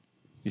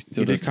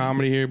did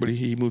comedy here, but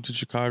he moved to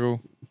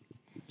Chicago.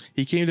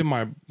 He came to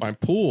my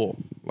pool,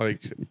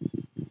 like him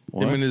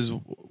and his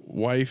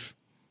wife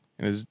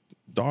and his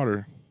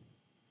daughter.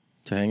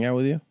 To hang out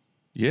with you?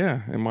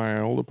 Yeah, in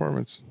my old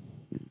apartments.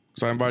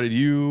 So I invited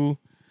you,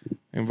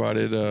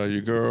 invited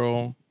your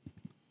girl,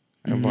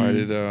 I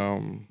invited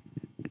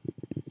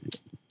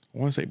I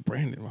want to say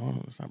Brandon.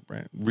 Oh, it's not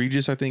Brandon.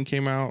 Regis, I think,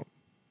 came out.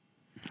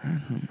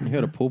 You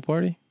had a pool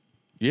party?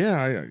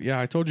 Yeah,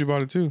 I told you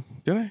about it too.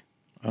 Did I?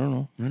 I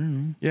don't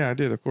know. Yeah, I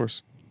did, of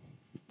course.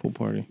 Pool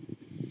party.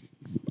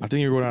 I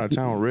think you're going out of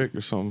town with Rick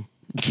or something.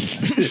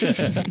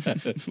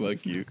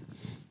 Fuck you.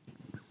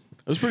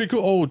 It was pretty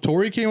cool. Oh,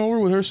 Tori came over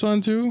with her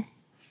son too.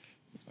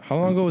 How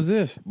long ago was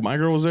this? My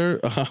girl was there.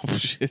 Oh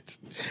shit.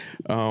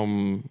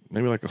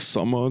 Maybe like a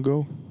summer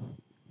ago.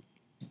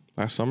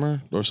 Last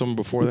summer or something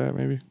before that,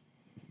 maybe.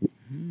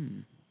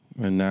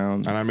 And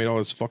I made all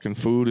this fucking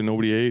food and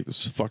nobody ate. It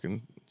was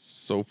fucking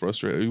so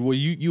frustrating. Well,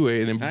 you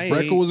ate, and then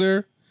Brecca was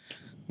there.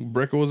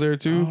 Brecca was there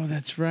too. Oh,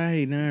 that's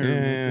right.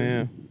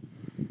 Yeah.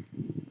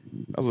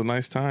 That was a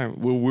nice time.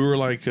 We were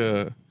like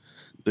the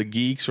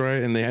geeks,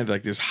 right? And they had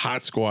like this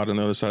hot squad on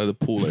the other side of the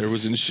pool. Everyone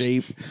was in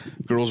shape.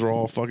 Girls were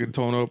all fucking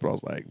toned up. I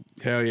was like,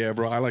 hell yeah,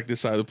 bro. I like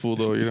this side of the pool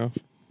though,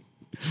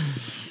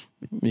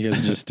 You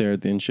guys just stare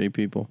at the in shape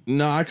people.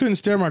 No, I couldn't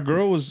stare. My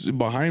girl was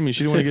behind me.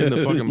 She didn't want to get in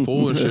the fucking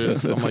pool and shit.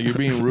 So I'm like, you're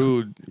being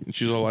rude. And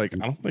she's all like, I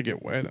don't want to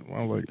get wet.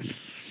 I was like,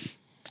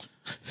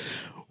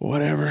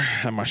 whatever.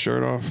 Had my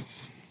shirt off.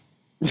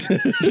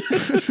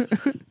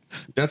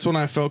 That's when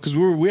I felt, because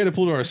we had the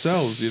pool to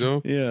ourselves, you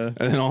know? Yeah.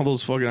 And then all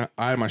those fucking,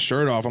 I had my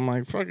shirt off. I'm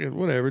like, fuck it,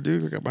 whatever,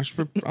 dude. I got my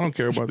shirt. I don't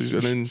care about these.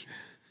 And then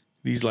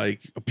these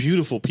like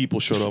beautiful people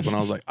showed up and I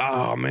was like,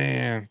 oh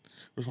man,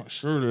 where's my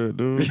shirt at,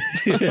 dude?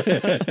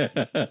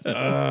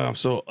 I'm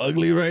so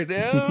ugly right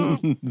now.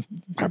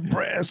 My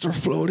breasts are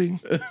floating.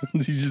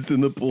 You just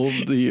in the pool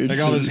with the ear. Like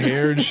all this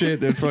hair and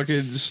shit that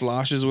fucking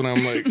sloshes when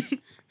I'm like,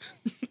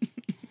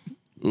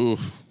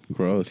 oof.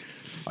 Gross.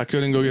 I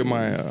couldn't go get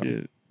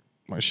my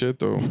my shit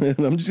though.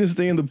 I'm just gonna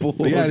stay in the pool.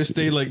 But yeah, I just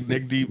stayed like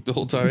neck deep the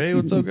whole time. Hey,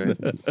 what's up, guys?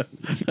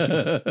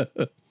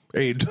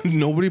 Hey,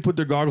 nobody put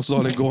their goggles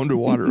on and go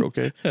underwater,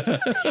 okay?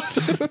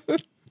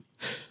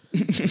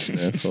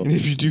 Asshole. And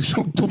if you do,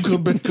 don't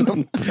come back up.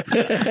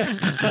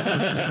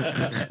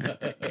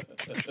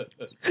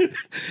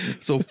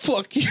 So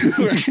fuck you.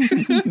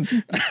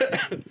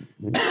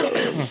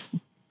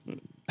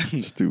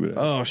 Stupid.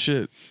 Oh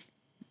shit.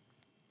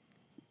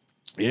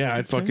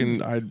 Yeah,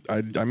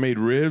 I made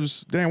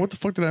ribs. Damn, what the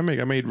fuck did I make?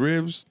 I made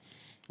ribs.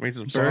 I made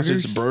some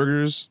sausage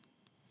burgers.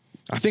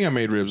 I think I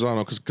made ribs. I don't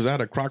know, because I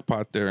had a crock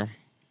pot there.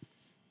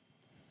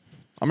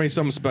 I made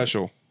something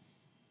special,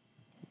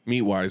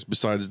 meat wise,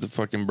 besides the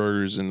fucking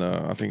burgers and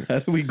I think. How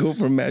do we go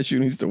from mass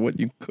shootings to what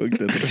you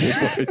cooked at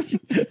the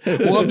pool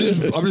party? Well,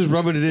 I'm just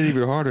rubbing it in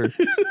even harder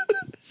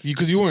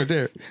because you weren't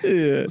there.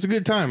 Yeah, It's a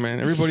good time, man.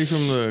 Everybody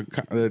from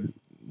the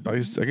I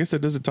guess that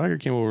does the Tiger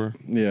came over.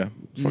 yeah.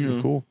 It's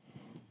fucking cool.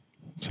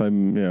 So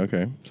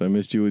okay. So I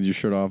missed you with your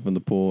shirt off in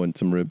the pool and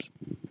some ribs.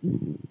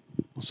 It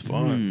was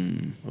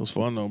fun. It was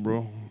fun though,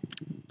 bro.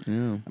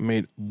 Yeah. I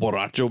made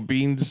borracho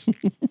beans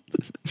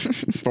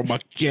from a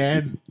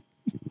can.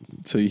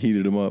 So you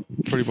heated them up.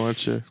 Pretty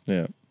much, yeah.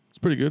 Yeah. It's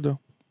pretty good though.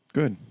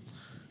 Good.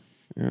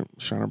 Yeah,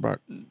 Shiner back.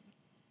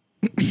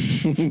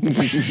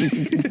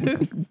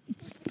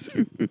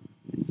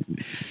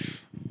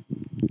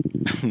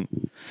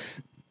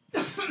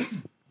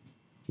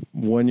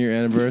 1 year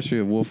anniversary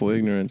of Willful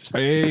Ignorance.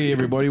 Hey,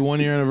 everybody, 1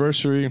 year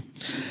anniversary.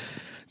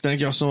 Thank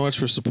y'all so much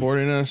for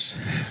supporting us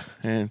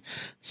and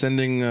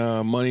sending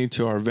money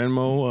to our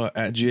Venmo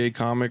at GA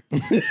Comic. Do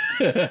you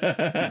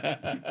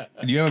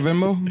have a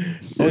Venmo?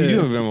 Oh, you do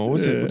have a Venmo.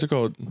 What's it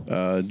called?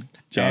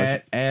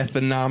 Josh.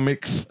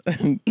 Athonomics.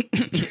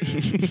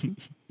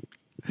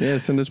 Yeah,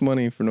 send us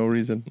money for no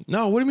reason.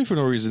 No, what do you mean for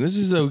no reason? This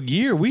is a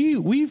year.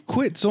 We've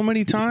quit so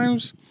many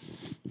times,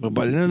 but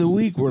by the end of the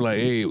week, we're like,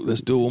 hey, let's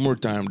do it one more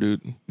time,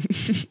 dude.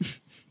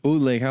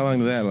 Bootleg, how long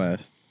did that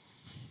last?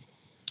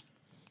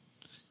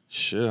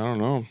 Shit, I don't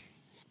know.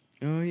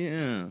 Oh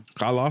yeah.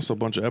 I lost a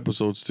bunch of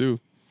episodes too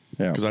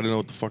Yeah. because I didn't know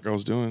what the fuck I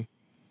was doing.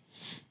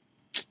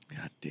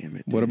 God damn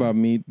it. What about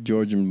Meet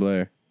George and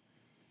Blair?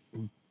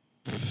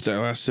 That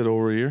lasted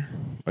over a year.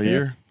 A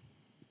year?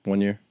 1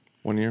 year.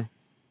 1 year.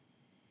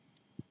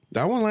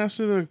 That one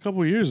lasted a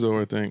couple years though,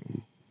 I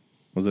think.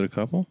 Was it a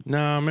couple?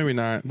 Nah, maybe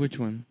not. Which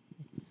one?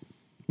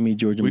 Meet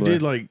George and We Blair.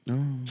 did like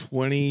Oh.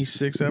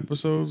 26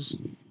 episodes,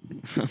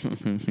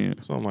 Yeah.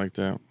 something like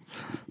that.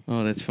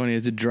 Oh, that's funny. I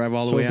had to drive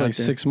all the So way it's out like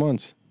there. 6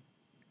 months.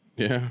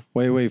 Yeah.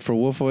 Wait, for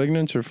Willful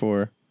Ignorance or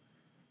for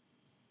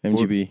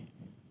MGB?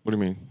 What do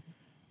you mean?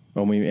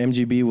 Oh, I mean,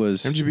 MGB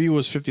was... MGB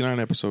was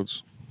 59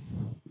 episodes.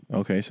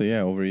 Okay, so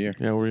yeah, over a year.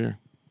 Yeah, over a year.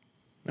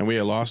 And we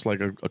had lost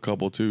like a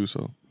couple too,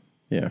 so.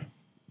 Yeah.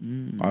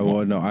 I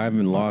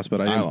haven't lost,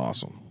 but I lost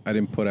them. I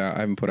haven't put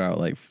out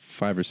like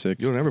 5 or 6.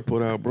 You don't ever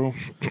put out, bro.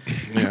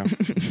 Yeah.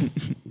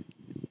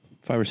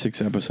 5 or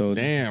 6 episodes.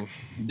 Damn.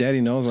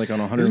 Daddy knows, like on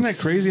 100. Isn't that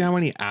crazy how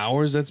many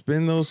hours that's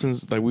been though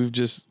since like we've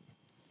just.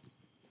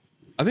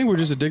 I think we're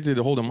just addicted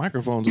to holding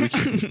microphones. We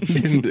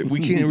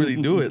can't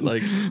really do it.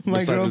 Like My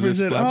besides girlfriend this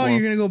said, platform. "Oh,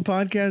 you're gonna go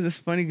podcast." It's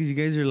funny because you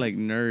guys are like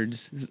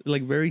nerds, It's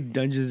like very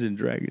Dungeons and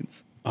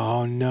Dragons.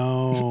 Oh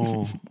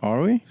no!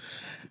 Are we?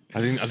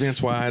 I think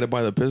that's why I had to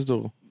buy the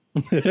pistol.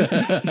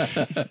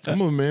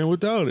 I'm a man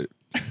without it.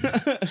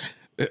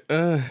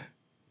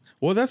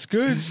 Well, that's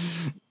good.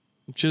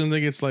 She doesn't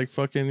think it's like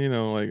fucking,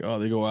 like, oh,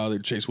 they go out, they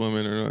chase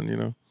women or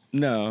nothing,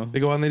 No, They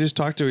go out and they just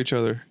talk to each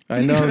other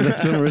I know.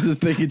 That's what Marissa's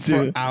thinking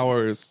for too.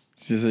 hours.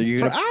 She's like, you're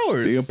For gonna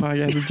hours. be a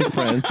podcast with your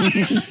friends.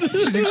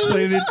 She's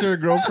explaining it to her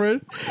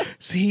girlfriend.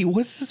 See,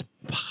 what's this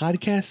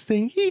podcast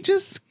thing?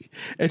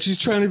 And she's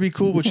trying to be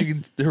cool, but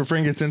her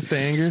friend gets instant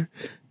anger.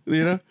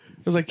 I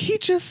was like, he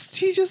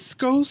just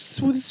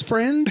goes with his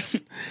friends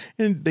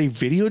and they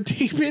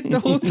videotape it the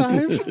whole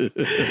time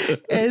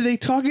and they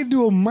talk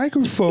into a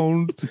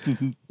microphone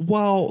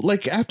while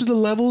like after the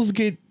levels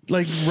get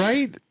like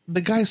right, the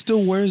guy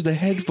still wears the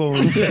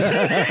headphones.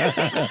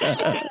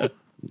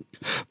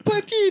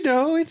 But he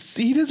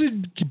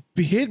doesn't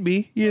hit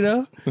me, he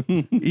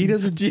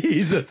doesn't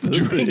Jesus,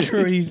 drink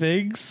or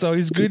anything, so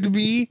he's good to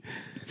me.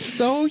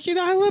 So,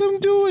 I let them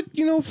do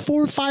it,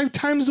 4 or 5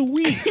 times a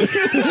week.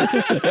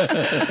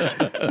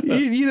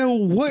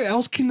 What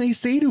else can they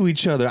say to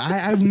each other? I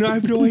have no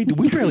idea.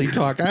 We barely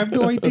talk. I have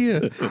no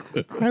idea.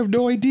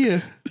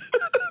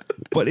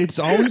 But it's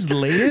always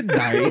late at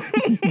night.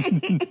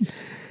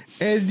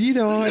 And,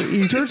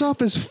 he turns off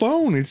his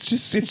phone. It's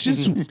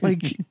just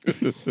like,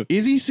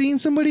 is he seeing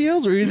somebody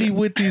else or is he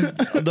with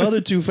the other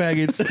 2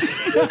 faggots?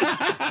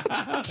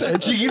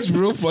 And she gets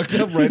real fucked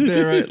up right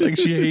there, right? Like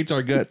she hates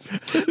our guts.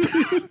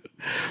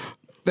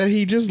 That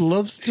he just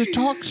loves to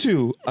talk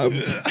to.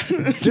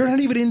 They're not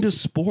even into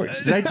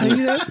sports. Did I tell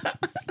you that?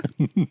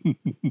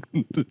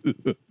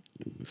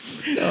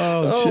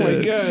 Oh shit.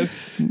 My God.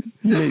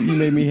 You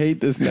made me hate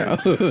this now.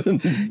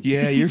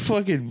 Yeah, you're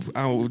fucking.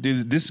 Oh,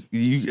 dude, this.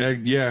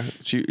 Yeah,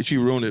 she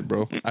ruined it,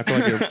 bro. I feel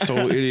like a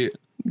total idiot.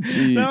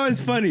 Jeez. No,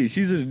 it's funny.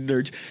 She's a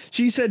nerd.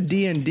 She said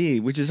D&D,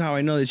 which is how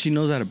I know that she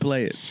knows how to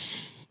play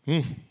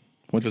it.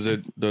 Because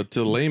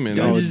to layman,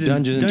 Dungeons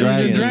and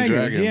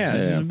Dragons. Yeah,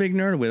 she's a big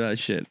nerd with that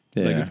shit.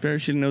 Yeah. Like, apparently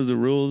she knows the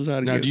rules, how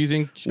to now, get do you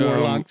think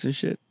warlocks and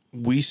shit.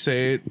 we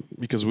say it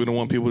because we don't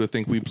want people to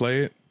think we play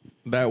it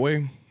that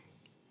way?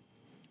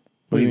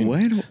 What do you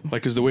Wait, mean? what? Like,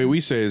 because the way we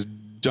say is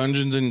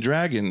Dungeons and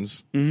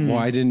Dragons. Well,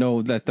 I didn't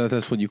know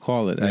that's what you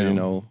call it. I didn't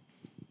know.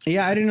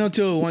 Yeah, I didn't know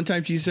till one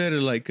time she said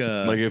it like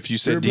Like if you we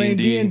said were playing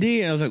D&D.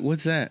 D&D, and I was like,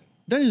 what's that?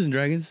 Dungeons and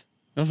Dragons.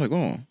 I was like,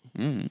 oh.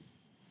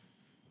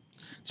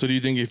 So do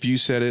you think if you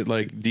said it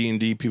like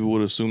D&D, people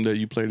would assume that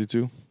you played it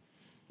too?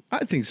 I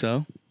think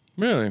so.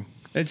 Really?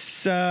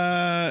 It's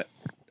I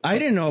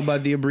didn't know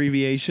about the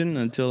abbreviation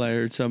until I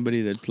heard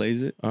somebody that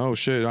plays it. Oh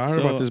shit! I heard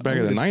So, about this back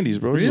in the it's-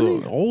 90s, bro. Really?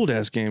 It's an old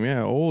ass game.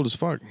 Yeah, old as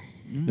fuck.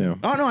 Yeah.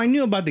 Oh no, I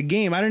knew about the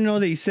game. I didn't know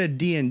they said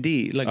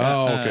D&D. Like,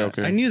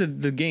 Okay. I knew that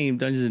the game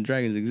Dungeons and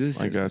Dragons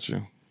existed. I got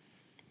you.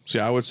 See,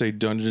 I would say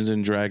Dungeons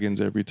and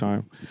Dragons every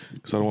time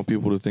because I don't want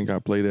people to think I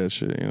play that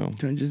shit.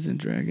 Dungeons and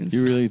Dragons.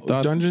 You really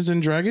thought Dungeons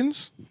and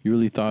Dragons?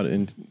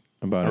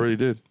 about I it? really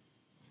did.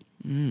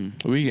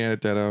 We can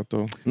edit that out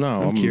though.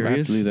 No, I'm have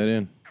curious. to leave that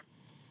in.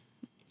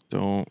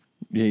 Don't.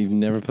 Yeah, you've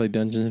never played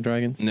Dungeons and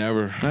Dragons?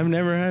 Never. I've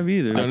never have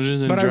either.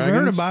 Dungeons and but I've heard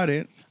Dragons? about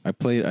it. I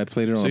played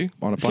it See?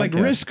 on a It's podcast. like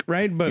Risk,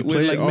 right? But with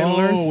Played- like Middle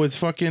Earth. with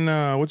fucking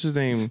what's his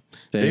name?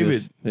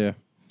 Davis. David.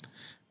 Yeah.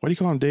 What do you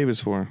call him Davis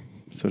for?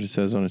 That's what it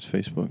says on his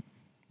Facebook.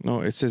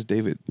 No, it says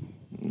David.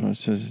 No, it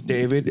says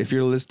David, if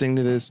you're listening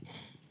to this,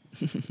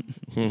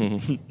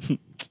 I'm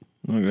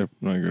not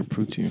gonna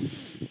prove to you.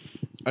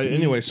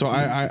 anyway, so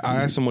I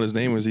asked him what his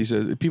name was. He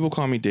says people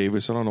call me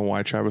Davis. I don't know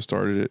why Travis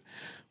started it,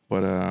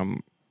 but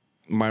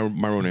my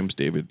real name's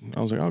David.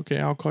 I was like, okay,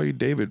 I'll call you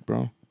David,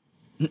 bro.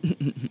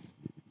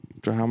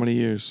 For how many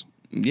years?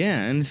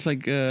 Yeah, and it's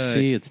like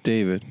See, it's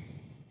David.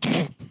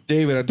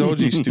 David, I told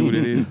you, stupid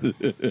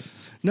idiot.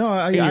 no,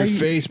 In your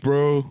face,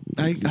 bro.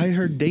 I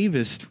heard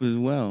Davis as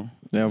well.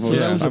 Yeah, So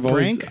that was a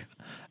prank?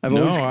 I've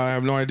No, always, I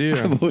have no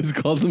idea. I've always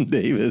called him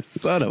Davis.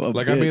 Son of a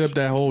Like bitch. I made up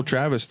that whole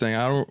Travis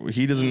thing.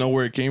 He doesn't know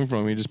where it came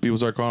from. People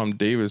start calling him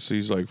Davis.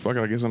 He's like, fuck it,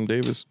 I guess I'm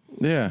Davis.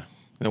 Yeah.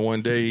 And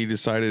one day he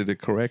decided to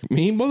correct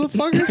me,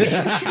 motherfucker.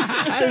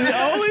 I'm the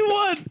only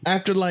one.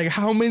 After like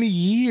how many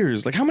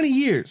years? Like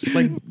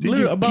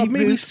literally about keep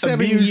maybe this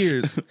 7 abuse?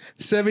 years.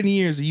 7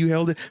 years you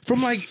held it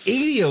from like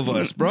 80 of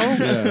us, bro.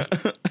 Yeah.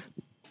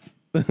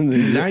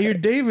 Now you're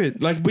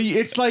David. Like, but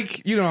it's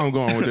like, you know how I'm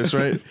going with this,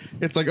 right?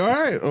 It's like, all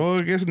right, well,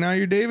 I guess now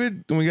you're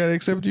David, and we gotta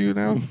accept you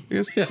now. I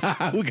guess. we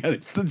got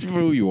accept you for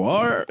who you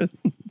are.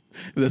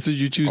 If that's what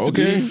you choose to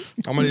Okay, be.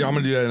 I'm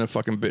gonna do that in a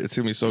fucking bit. It's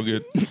gonna be so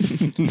good.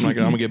 I'm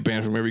gonna get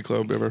banned from every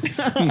club ever.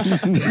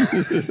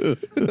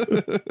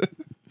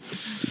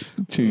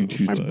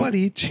 My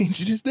buddy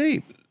changed his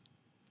name.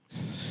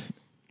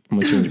 I'm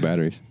gonna change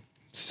batteries.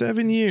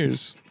 7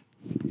 years.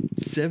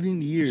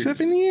 7 years.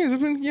 7 years. I've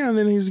been, and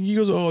then he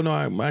goes, oh no,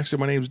 actually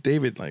my name's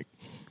David. Like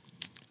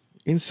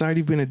inside,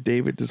 you've been a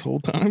David this whole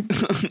time,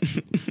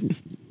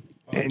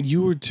 and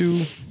you were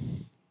too.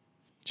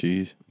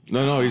 Jeez.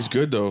 No, he's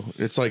good though.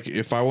 It's like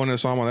if I wouldn't have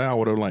saw him on that, I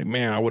would have like,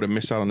 man, I would have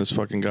missed out on this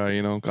fucking guy.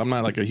 I'm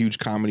not like a huge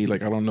comedy.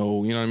 Like I don't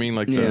know, you know what I mean?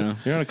 Like Yeah.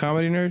 You're not a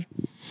comedy nerd?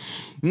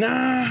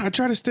 Nah, I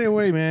try to stay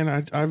away, man.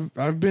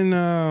 I've been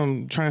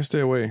trying to stay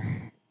away.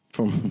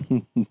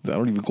 From I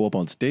don't even go up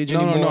on stage No,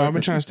 anymore. I've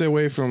been trying to stay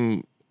away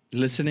from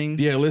Listening.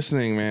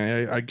 listening,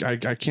 man.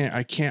 I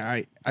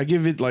can't. I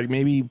give it like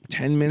maybe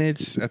 10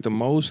 minutes at the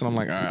most, and I'm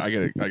like, all right, I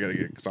gotta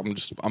get because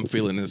I'm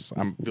feeling this.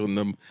 I'm feeling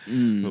the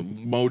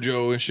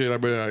mojo and shit. I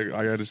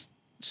gotta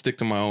stick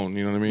to my own.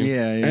 You know what I mean?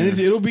 Yeah. And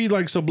it'll be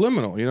like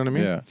subliminal. You know what I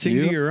mean? Yeah. Stick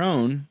to your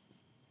own,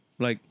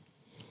 like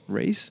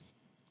race.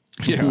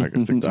 Yeah, I can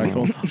stick to my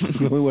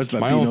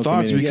own. My own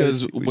thoughts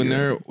because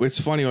it's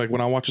funny. Like when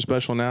I watch a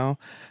special now,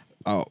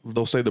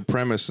 they'll say the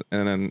premise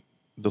and then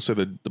they'll say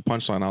the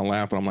punchline. I'll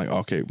laugh and I'm like,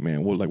 okay,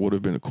 man, would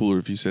have been cooler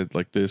if you said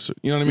like this.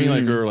 You know what I mean?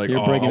 Like or like, You're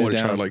I breaking it would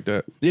have tried down. like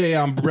that.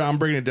 Yeah. I'm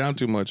breaking it down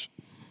too much.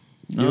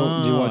 Do you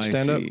watch I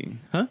stand up? see.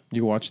 Huh?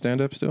 You watch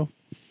stand up still?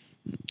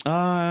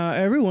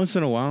 Every once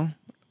in a while,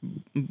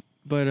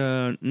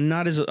 but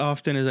not as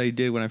often as I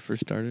did when I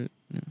first started.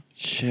 Yeah.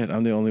 Shit,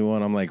 I'm the only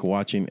one. I'm like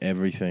watching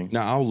everything.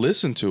 Now I'll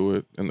listen to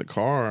it in the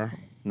car.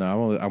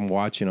 No, I'm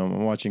watching them.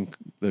 I'm watching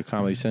the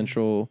Comedy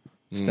Central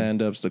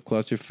stand-ups, the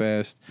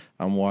Clusterfest.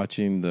 I'm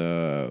watching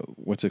the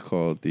what's it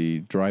called, the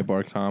Dry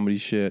Bar comedy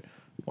shit.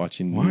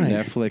 Watching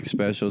Netflix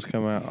specials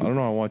come out. I don't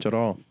know. I watch it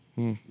all.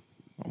 I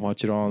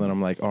watch it all, and then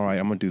I'm like, all right,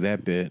 I'm gonna do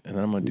that bit, and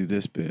then I'm gonna do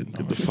this bit.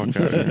 Get the fuck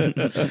out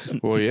of here.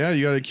 Well, yeah,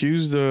 you got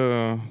accused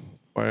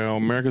by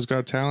America's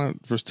Got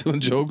Talent for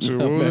stealing jokes or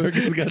what was it?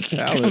 America's Got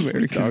Talent. What are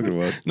you talking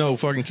about? No,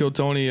 fucking Kill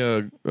Tony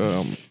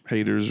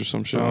haters or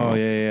some shit. Oh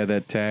yeah,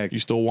 that tag. You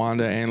stole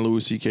Wanda and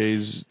Louis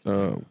C.K.'s.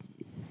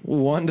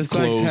 Wanda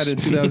Sykes had in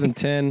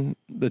 2010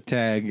 the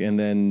tag, and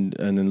then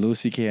Louis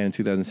C.K. had in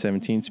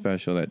 2017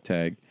 special that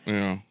tag.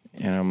 Yeah,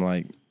 and I'm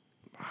like,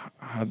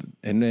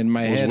 and in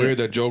my head, it was weird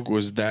that joke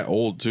was that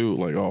old too.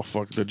 Like, oh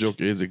fuck, the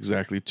joke is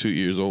exactly 2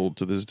 years old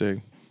to this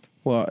day.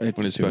 Well, it's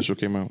when his special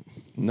came out.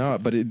 No,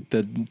 but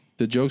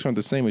the jokes aren't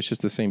the same. It's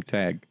just the same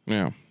tag.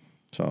 Yeah.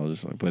 So I was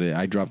just like, but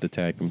I dropped the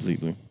tag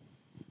completely. I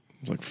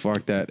was like,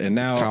 fuck that. And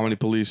now Comedy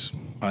Police.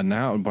 But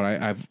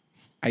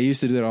I used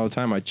to do that all the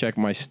time. I check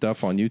my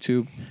stuff on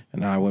YouTube,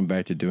 and now I went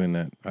back to doing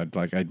that.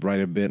 I'd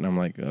write a bit, and I'm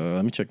like,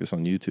 let me check this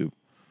on YouTube,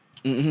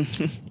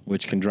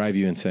 which can drive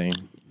you insane.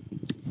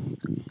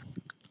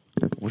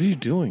 What are you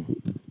doing?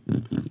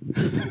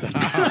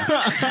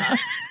 Stop.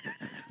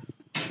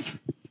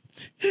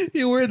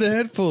 You wear the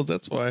headphones,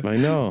 that's why. I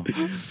know.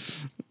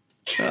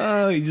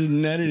 Oh, he just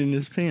netted in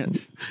his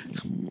pants.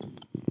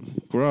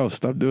 Gross.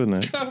 Stop doing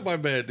that. Oh, my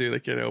bad, dude. I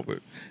can't help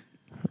it.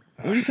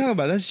 What are you talking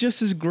about? That's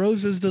just as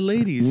gross as the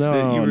ladies.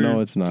 No,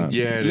 it's not.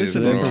 Yeah, it is,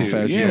 They're bro.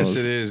 professionals. Yes,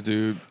 it is,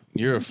 dude.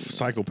 You're a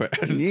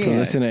psychopath. Yeah. So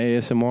listen to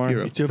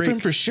ASMR.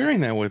 Thanks for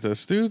sharing that with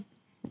us, dude.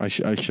 I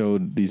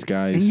showed these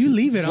guys. And you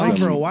leave it on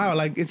for a while.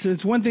 Like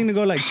it's one thing to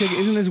go like, check,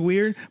 isn't this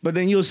weird? But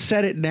then you'll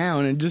set it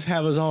down and just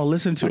have us all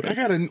listen to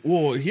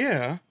it.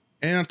 Yeah.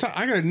 And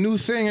I got a new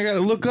thing I got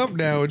to look up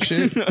now and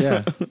shit.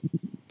 Yeah.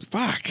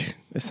 Fuck.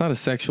 It's not a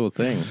sexual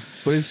thing.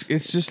 But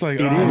it's just like,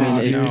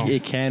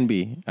 It can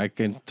be. I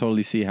can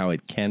totally see how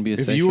it can be a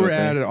sexual thing. If you were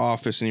at an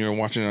office and you were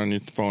watching it on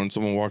your phone and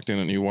someone walked in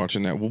and you were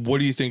watching that, what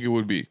do you think it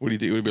would be? What do you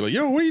think it would be like?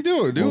 Yo, what are you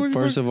doing, dude? Well,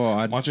 first of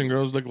all, watching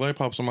girls lick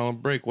lollipops on my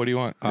break. What do you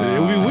want? It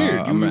would be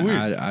weird. It would be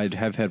weird. I'd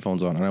have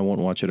headphones on and I won't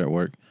watch it at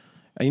work.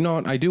 And you know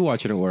what? I do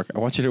watch it at work. I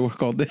watch it at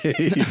work all day.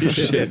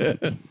 Shit.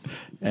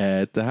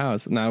 At the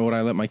house. Now, would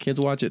I let my kids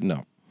watch it?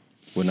 No.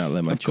 Would not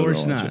let my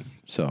children watch it.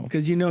 So,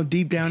 because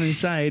deep down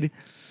inside,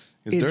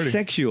 it's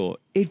sexual.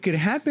 It could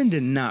happen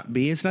to not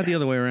be. It's not the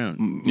other way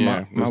around.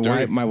 Yeah,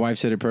 my wife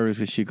said it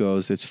perfectly. She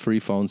goes, "It's free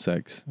phone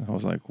sex." I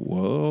was like,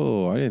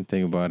 "Whoa!" I didn't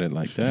think about it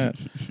like that.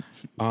 Free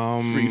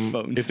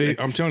phone sex.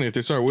 I'm telling you, if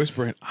they start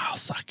whispering, "I'll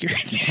suck your,"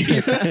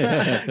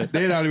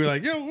 they'd ought to be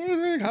like,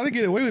 "Yo, how they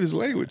get away with this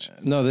language?"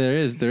 No, there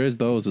is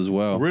those as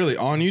well. Really,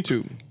 on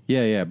YouTube?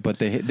 Yeah, but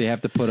they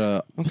have to put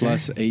a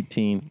plus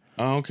 18.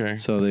 Oh, okay.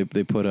 So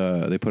they put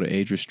an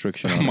age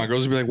restriction on my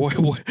girls would be like, why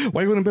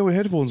are you going to bed with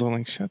headphones on?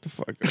 Like, shut the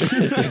fuck up.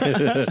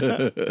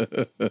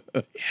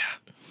 Yeah.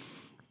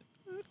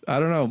 I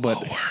don't know,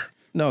 but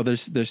no,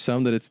 there's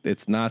some that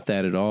it's not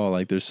that at all.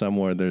 Like there's some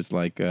where there's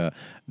like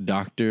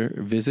doctor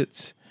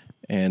visits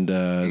and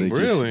they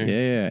really?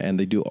 and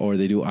they do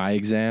eye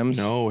exams.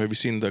 No, have you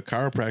seen the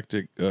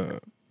chiropractic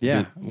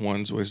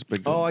ones where it's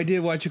big? Oh, I did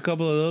watch a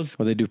couple of those.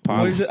 Well, they do pop.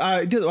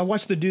 I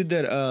watched the dude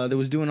that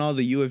was doing all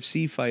the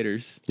UFC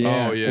fighters.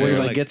 Yeah. Oh, yeah.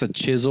 Where he gets a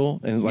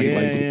chisel and it's like,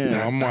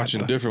 No, I'm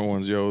watching different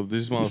ones, yo.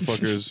 These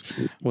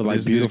motherfuckers,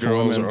 with these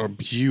girls are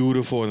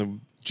beautiful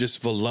and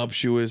just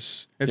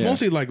voluptuous. It's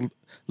mostly like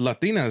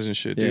Latinas and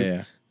shit, dude.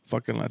 Yeah.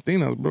 Fucking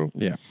Latinas, bro.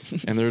 Yeah.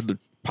 And they're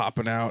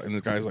popping out, and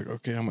the guy's like,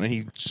 okay,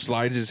 he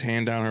slides his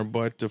hand down her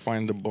butt to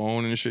find the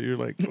bone and shit. You're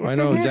like, I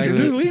know exactly. Is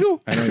this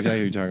legal? I know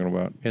exactly what you're talking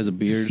about. He has a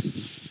beard.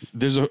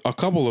 There's a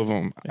couple of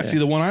them. Yeah. I see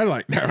the one I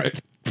like. All right.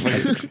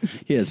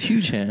 He has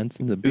huge hands.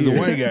 And the beard. He's the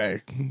white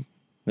guy.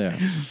 Yeah.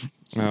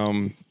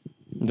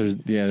 There's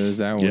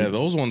that one. Yeah,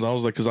 those ones I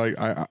was like, because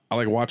I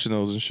like watching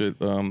those and shit.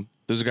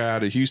 There's a guy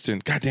out of Houston.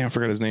 Goddamn, I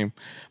forgot his name.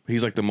 But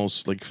he's like the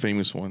most like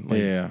famous one. Like,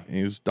 yeah.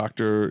 He's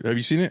Dr. Have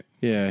you seen it?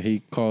 Yeah, he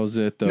calls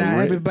it the.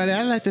 Everybody,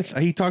 I like this.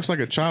 He talks like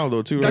a child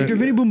though too. Dr. Right?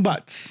 Vinny Boom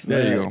Butts.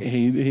 There you go.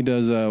 He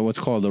does what's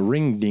called a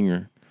ring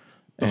dinger.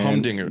 The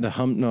humdinger.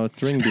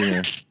 It's ring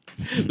dinger.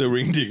 The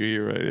ring digger,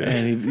 you're right. Yeah.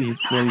 And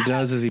what he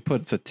does is he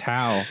puts a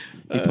towel.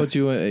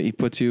 You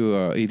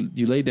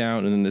lay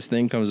down, and then this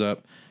thing comes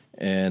up,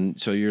 and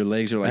so your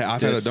legs are like.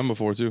 I've had that done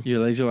before too. Your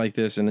legs are like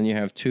this, and then you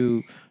have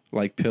two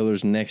like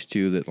pillars next to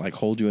you that like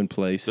hold you in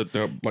place. That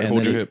like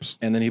hold your hips.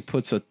 And then he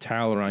puts a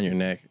towel around your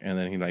neck, and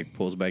then he like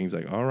pulls back. And he's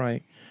like, "All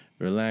right,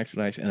 relax,"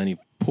 and then he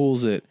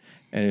pulls it,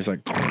 and it's like,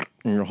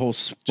 and your whole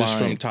spine, just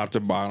from top to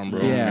bottom,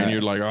 bro. Yeah. And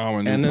you're like, oh,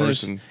 I'm a new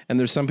person. And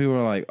there's some people who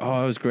are like,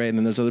 oh, it was great, and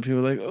then there's other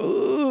people like,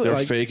 oh, they're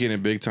faking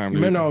it big time.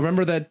 Dude. No,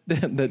 remember that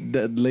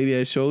lady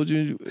I showed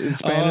you in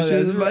Spanish?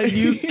 Oh, that's right. Like,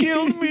 you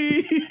killed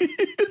me.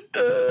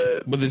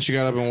 But then she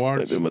got up and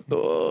walked.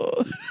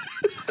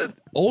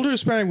 Older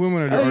Hispanic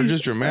women are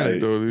just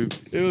dramatic, though, dude.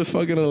 It was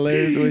fucking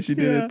hilarious the way she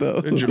did it,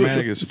 though. They're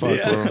dramatic as fuck,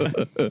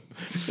 bro.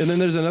 And then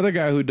there's another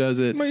guy who does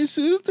it. My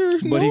sister,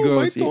 But he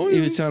goes, he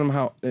was telling him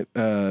how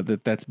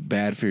that's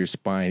bad for your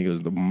spine. He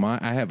goes,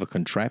 I have a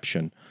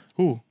contraption.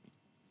 Who?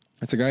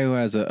 It's a guy who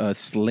has a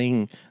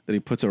sling that he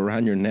puts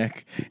around your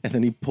neck, and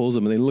then he pulls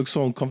them, and they look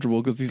so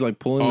uncomfortable because he's like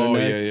pulling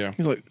their neck. Yeah.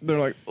 He's like, they're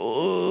like,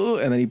 oh,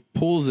 and then he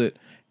pulls it,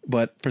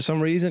 but for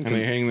some reason, And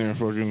they hang there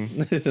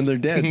fucking... and they're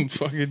dead.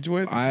 fucking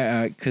what?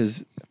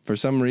 Because for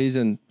some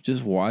reason,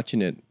 just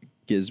watching it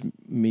gives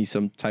me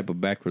some type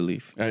of back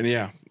relief.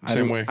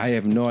 Same way. I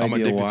have no I'm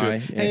idea addicted to why.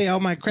 it. Hey,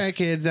 all my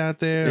crackheads out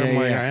there. Yeah, I'm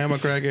like, yeah. I am a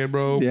crackhead,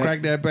 bro. Yeah.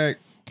 Crack that back.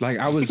 Like,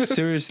 I was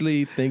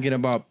seriously thinking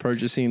about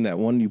purchasing that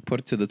one you put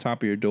it to the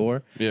top of your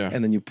door. Yeah.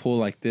 And then you pull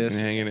like this.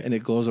 And hanging it. And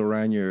it goes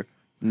around your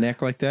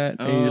neck like that.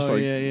 And you're just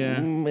like, yeah.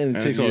 And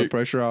it takes all the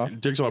pressure off.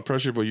 It takes all the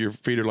pressure, but your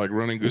feet are like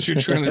running because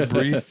you're trying to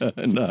breathe.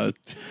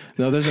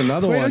 No, there's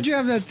another Wait, one. don't you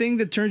have that thing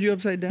that turns you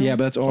upside down? Yeah,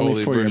 but that's only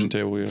the for inversion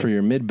table, yeah. for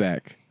your mid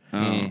back.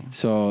 Oh.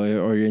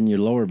 So, or in your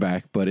lower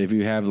back. But if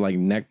you have like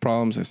neck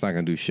problems, it's not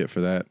going to do shit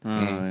for that.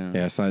 Yeah.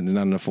 Yeah, it's not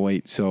enough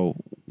weight. So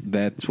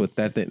that's what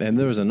that thing. And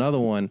there was another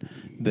one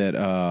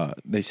that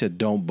they said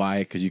don't buy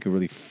it because you can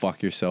really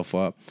fuck yourself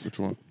up. Which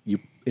one?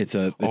 It's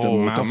a with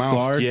mouth the mouth.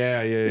 guard.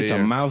 Yeah. It's a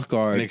mouth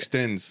guard. It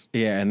extends.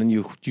 Yeah, and then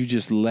you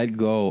just let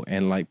go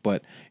and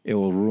but it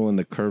will ruin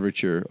the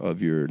curvature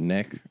of your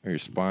neck or your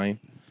spine.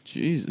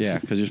 Jesus. Yeah,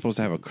 because you're supposed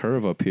to have a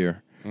curve up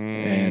here,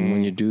 and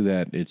when you do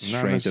that, it Not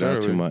straightens it out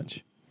too necessarily.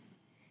 much.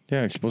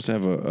 Yeah, you're supposed to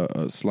have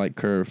a slight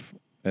curve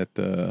at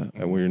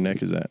where your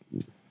neck is at.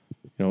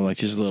 You know, like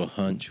just a little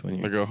hunch when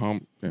you. Like a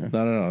hump. Yeah.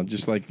 No.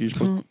 Just like you're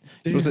supposed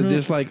to,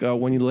 just like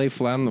when you lay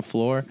flat on the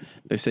floor,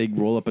 they say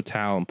roll up a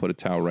towel and put a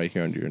towel right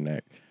here under your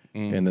neck,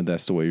 and then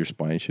that's the way your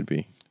spine should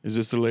be. Is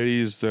this the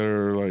ladies that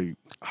are like,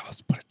 oh, let's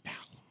put a towel.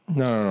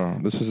 No.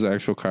 This is an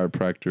actual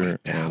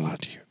chiropractor. Towel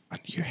under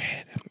your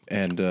head.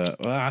 And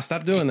I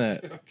stopped doing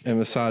that. And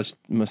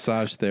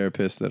massage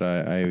therapist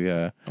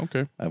that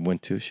Okay. I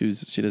went to. She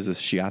does a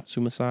shiatsu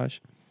massage.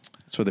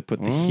 That's where they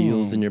put the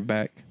heels in your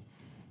back.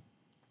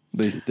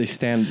 They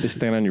stand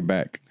on your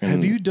back.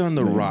 Have you done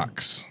the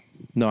rocks?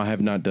 No, I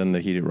have not done the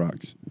heated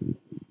rocks.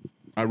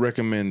 I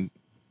recommend.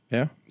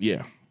 Yeah,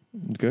 Yeah.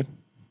 good.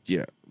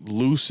 Yeah.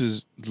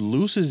 Looses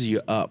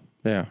you up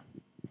Yeah,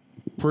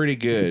 pretty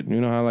good. you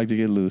know how I like to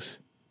get loose.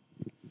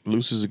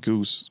 Loose as a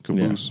goose. Yeah.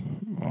 Caboose.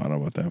 Oh, I don't know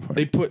about that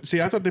part.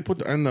 I thought they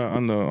put on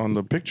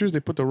the pictures they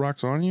put the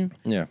rocks on you,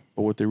 Yeah,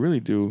 but what they really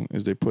do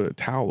is they put a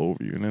towel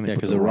over you and then they yeah,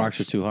 put because the rocks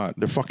are too hot.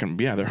 They're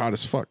they're hot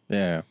as fuck.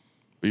 Yeah,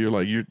 But you're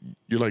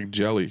like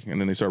jelly, and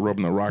then they start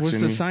rubbing the rocks What's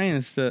in the you.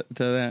 science to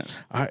that?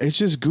 It's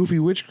just goofy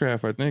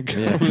witchcraft, I think.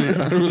 Yeah.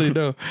 I don't really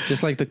know.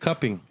 just like the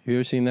cupping. Have you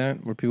ever seen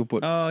that where people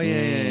put? Oh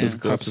yeah. Those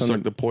That's cups to on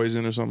suck the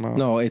poison or something out.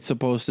 No, it's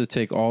supposed to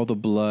take all the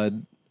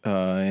blood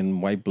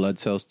and white blood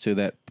cells to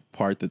that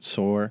part that's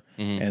sore,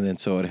 and then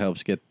so it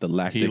helps get the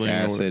lactic Healing or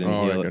acid and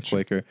I heal it gotcha.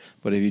 quicker.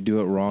 But if you do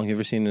it wrong, you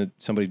ever seen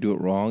somebody do it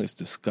wrong? It's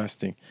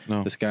disgusting.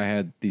 No. This guy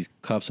had these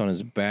cups on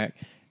his back,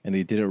 and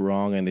they did it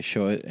wrong, and they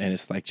show it, and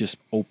it's like just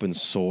open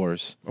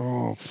sores.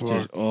 Oh fuck!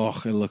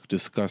 Just, it looked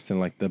disgusting,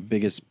 like the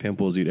biggest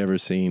pimples you'd ever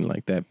seen,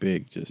 like that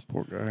big. Just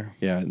Poor guy.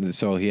 yeah. And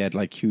so he had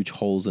like huge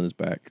holes in his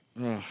back.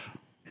 I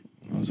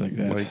was like,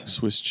 Like that's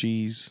Swiss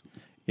cheese.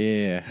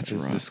 yeah, it's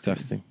rough,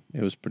 disgusting.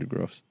 It was pretty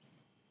gross.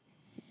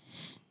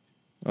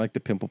 I like the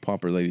pimple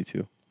popper lady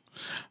too.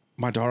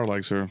 My daughter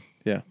likes her.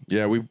 Yeah.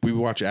 Yeah, we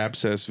watch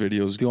abscess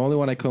videos. The only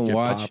one I couldn't get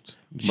watch. popped.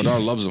 My daughter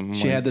loves them. I'm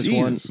She like, had this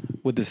Jesus. one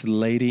with this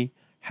lady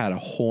had a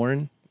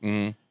horn,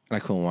 and I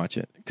couldn't watch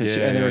it because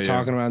Yeah, and they were yeah.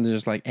 talking around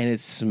just like, and it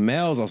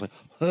smells. I was like,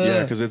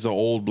 Yeah, because it's an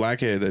old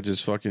blackhead that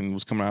just fucking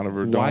was coming out of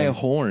her dome. why a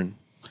horn?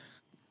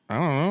 I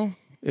don't know.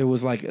 It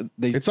was like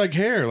they. It's like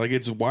hair. Like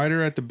it's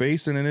wider at the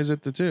base than it is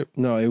at the tip.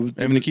 No, it was.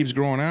 I mean, it keeps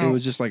growing out. It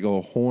was just like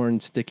a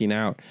horn sticking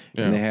out,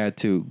 Yeah. and they had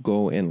to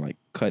go and like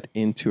cut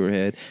into her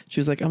head.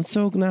 She was like, "I'm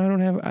so now I don't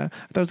have. I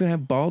thought I was gonna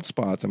have bald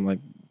spots." I'm like,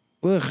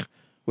 "Ugh,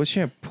 what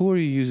shampoo are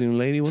you using,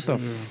 lady? What the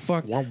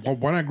fuck?" Why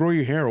not grow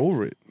your hair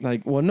over it?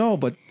 Like, well, no,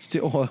 but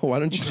still, why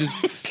don't you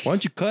just? Why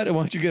don't you cut it?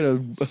 Why don't you get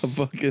a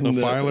fucking A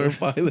filer? and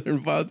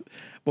file?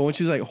 But when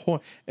she's like, horn,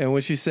 and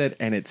when she said,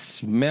 and it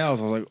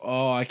smells, I was like,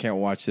 oh, I can't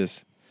watch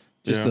this.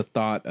 Just Yeah. the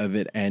thought of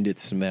it, and it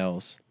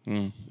smells.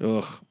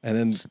 Ugh. And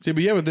then See,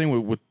 but you have a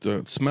thing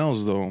with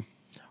smells though.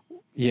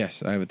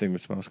 yes, I have a thing that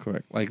smells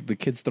correct. Like the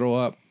kids throw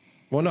up.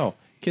 Well, no,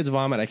 kids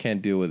vomit. I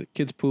can't deal with it.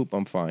 Kids poop.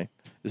 I'm fine.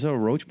 Is there a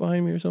roach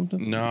behind me or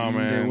something? No,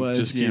 man.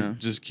 was,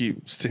 just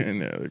keep standing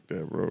there like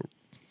that, bro.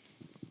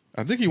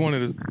 I think he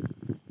wanted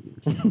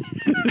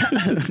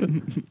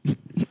to.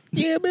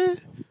 Yeah, man.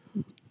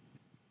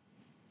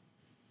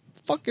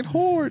 Fucking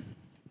horde.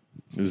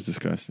 It was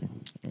disgusting.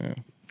 Yeah.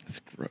 That's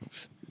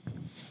gross.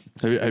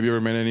 Have you ever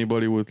met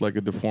anybody with like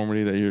a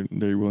deformity that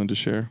you're willing to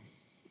share?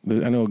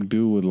 I know a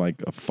dude with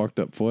like a fucked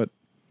up foot.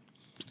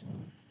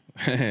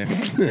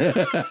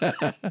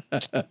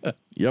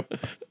 Yep.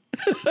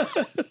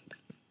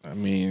 I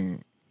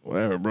mean,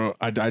 whatever, bro.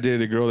 I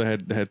dated a girl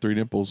that had 3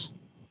 nipples.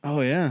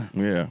 Oh yeah.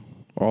 Yeah.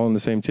 All in the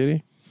same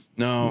titty?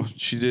 No,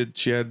 she did.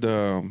 She had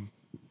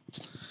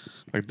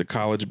like the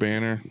college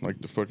banner, like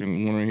the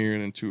fucking one right here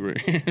and then two right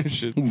here. And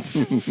shit.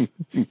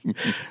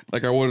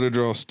 Like I wanted to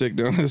draw a stick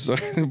down the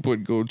side and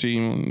put Go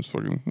Team on this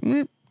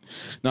fucking.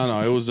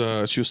 No, it was.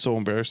 She was so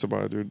embarrassed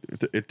about it,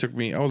 dude. It took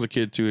me. I was a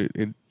kid too.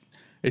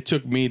 It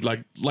took me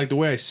like the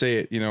way I say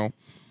it. You know,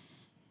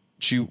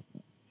 she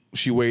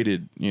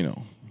waited. You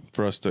know,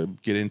 for us to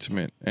get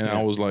intimate, and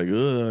I was like,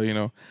 ugh. You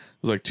know,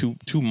 it was like 2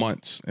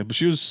 months. But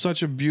she was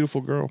such a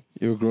beautiful girl.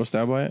 You were grossed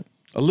out by it?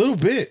 A little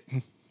bit.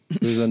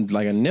 It was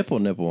like a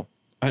nipple.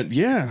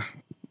 Yeah,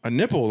 a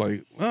nipple,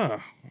 like,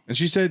 And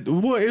she said,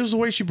 well, it was the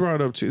way she brought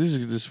it up too. This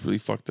is really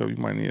fucked up. You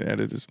might need to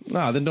edit this.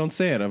 No, then don't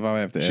say it if I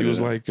have to edit it. She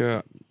was like,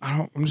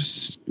 I'm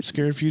just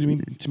scared for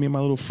you to meet my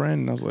little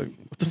friend. And I was like,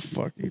 what the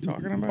fuck are you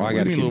talking about? Well, I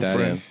got to keep that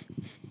in.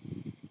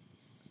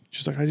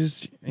 She's like, I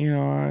just, you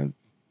know, I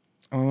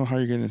don't know how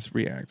you're going to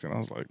react. And I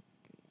was like,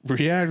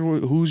 react?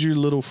 Who's your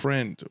little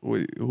friend?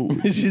 Who?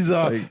 She's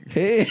like,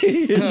 hey,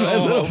 here's my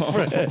little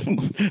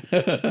friend.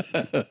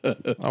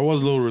 I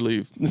was a little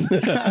relieved.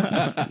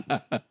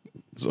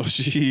 So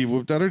she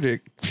whipped out her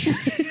dick,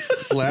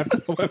 slapped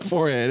it on my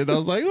forehead, and I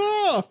was like,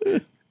 oh,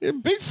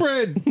 big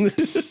friend.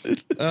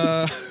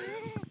 No,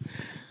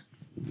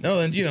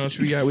 then, you know,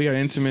 we got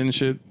intimate and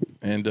shit,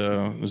 and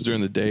it was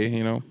during the day,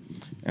 you know,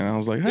 and I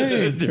was like,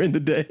 hey. It was during the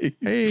day.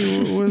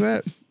 Hey, what was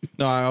that?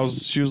 No,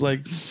 she was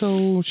like,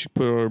 so she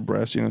put her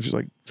breast, you know, she's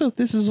like, so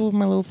this is with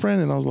my little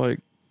friend. And I was like,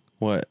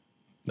 what?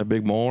 The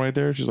big mole right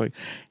there? She's like,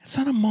 it's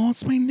not a mole,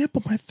 it's my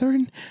nipple, my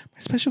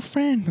special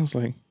friend. I was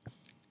like,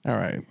 all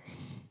right,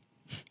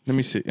 let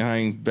me see. And I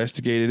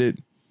investigated it.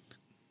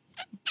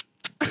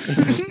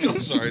 I'm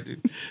sorry,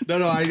 dude.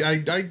 No,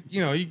 I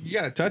you know, you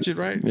gotta touch it,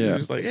 right? Yeah. You're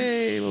just like,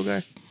 hey, little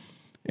guy.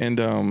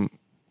 And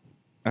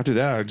after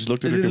that, I just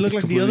looked at it. Did it look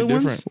like the other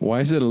ones?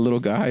 Why is it a little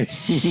guy?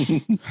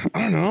 I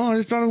don't know. I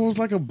just thought it was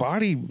like a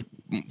body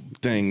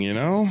thing, you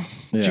know?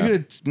 Yeah. She could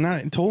have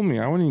not told me.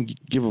 I wouldn't even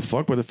give a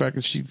fuck with the fact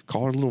that she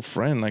called her little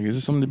friend. Like, is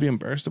this something to be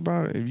embarrassed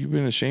about? If you've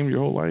been ashamed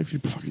your whole life,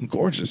 you're fucking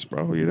gorgeous,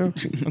 bro, you know?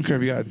 I don't care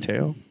if you got a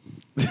tail.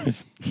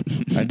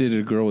 I dated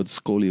a girl with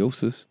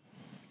scoliosis.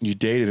 You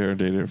dated her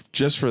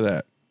just for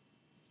that.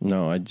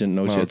 No, I didn't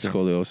know she had okay.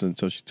 scoliosis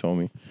until she told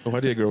me. Oh,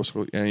 I did girl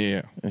school.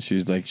 Yeah. And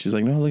she's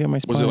like, no, look at my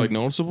spine. Was it like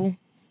noticeable?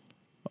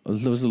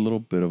 There was a little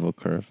bit of a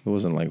curve. It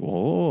wasn't like,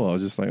 whoa. I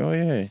was just like, oh,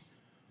 yeah.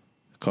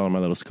 Call her my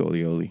little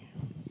scolioli.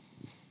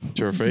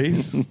 To her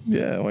face?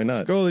 Yeah, why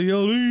not?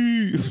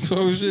 Scolioli.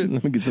 Oh, shit.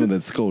 Let me get some of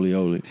that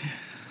scolioli.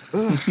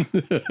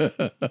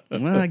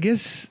 Well, I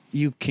guess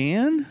you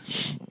can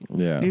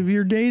Yeah. if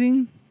you're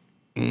dating.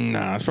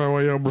 Nah, that's probably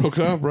why y'all broke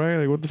up, right?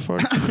 Like, what the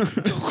fuck?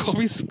 Don't call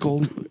me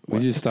scolioli. We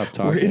just stopped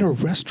talking. We're in a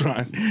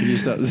restaurant. We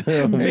just stopped.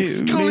 Hey,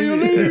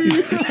 scolioli.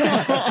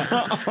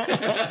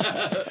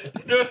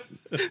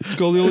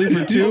 Scolioli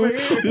for two?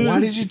 Why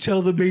did you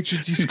tell the maitre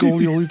d'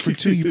 scolioli for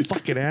two, you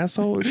fucking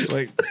asshole? She's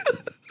like,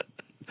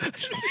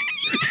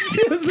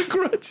 She has the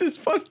crutches.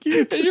 Fuck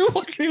you. and you're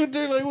walking in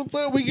there like, what's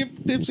up? We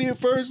get tipsy at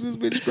first. This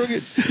bitch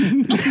crooked.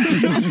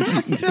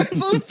 That's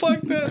so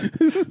fucked up.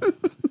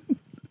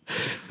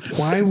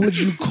 Why would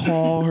you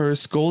call her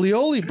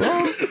scolioli,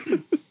 bro?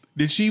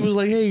 Did she was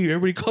like, hey,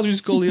 everybody calls me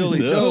scolioli?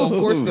 No, of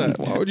course not.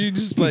 Why would you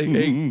just like,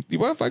 hey, do you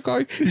mind if I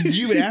call you? Did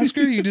you even ask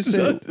her? You just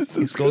said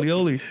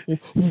scolioli.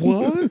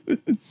 What?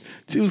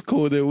 She was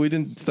cool with it. We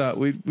didn't stop.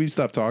 We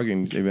stopped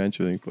talking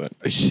eventually, but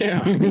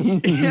Yeah.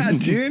 Yeah,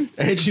 dude.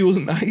 And she was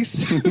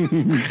nice. she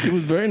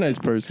was a very nice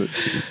person.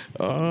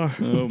 Oh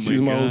She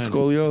was my old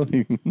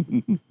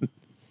scolioli.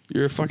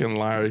 You're a fucking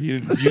liar. You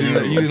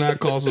did not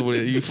call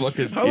somebody. You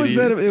fucking How was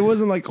idiot. that? It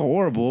wasn't like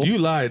horrible. You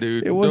lie,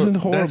 dude. It wasn't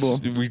horrible.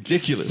 That's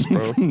ridiculous,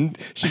 bro.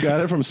 She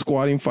got it from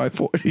squatting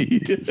 540.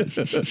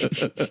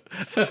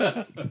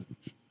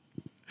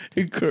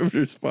 It curved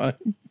her spine.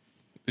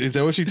 Is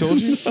that what she told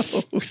you?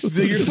 No.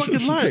 You're a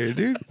fucking liar,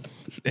 dude.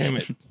 Damn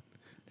it.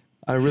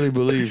 I really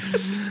believe.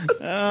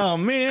 Oh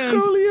man,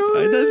 Scolioli.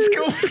 I thought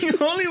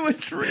scolioli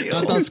was real.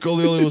 I thought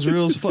scolioli was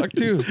real as fuck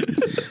too.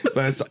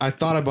 But I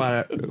thought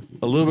about it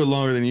a little bit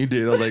longer than you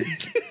did. I was like,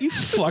 you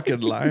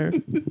fucking liar.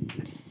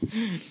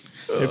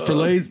 If for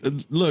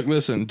look,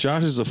 listen,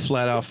 Josh is a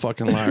flat out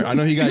fucking liar. I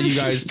know he got you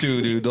guys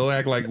too, dude. Don't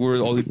act like we're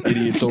all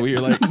idiots over here.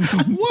 Like,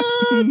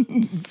 what?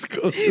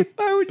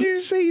 Why would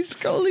you say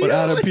scolioli? But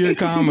out of pure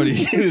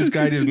comedy, this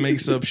guy just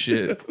makes up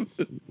shit.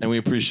 And we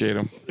appreciate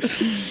him.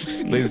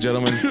 Ladies and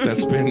gentlemen,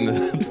 that's been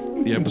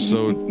the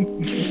episode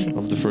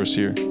of the first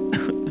year.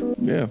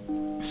 Yeah.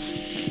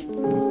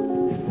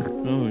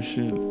 Oh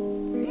shit.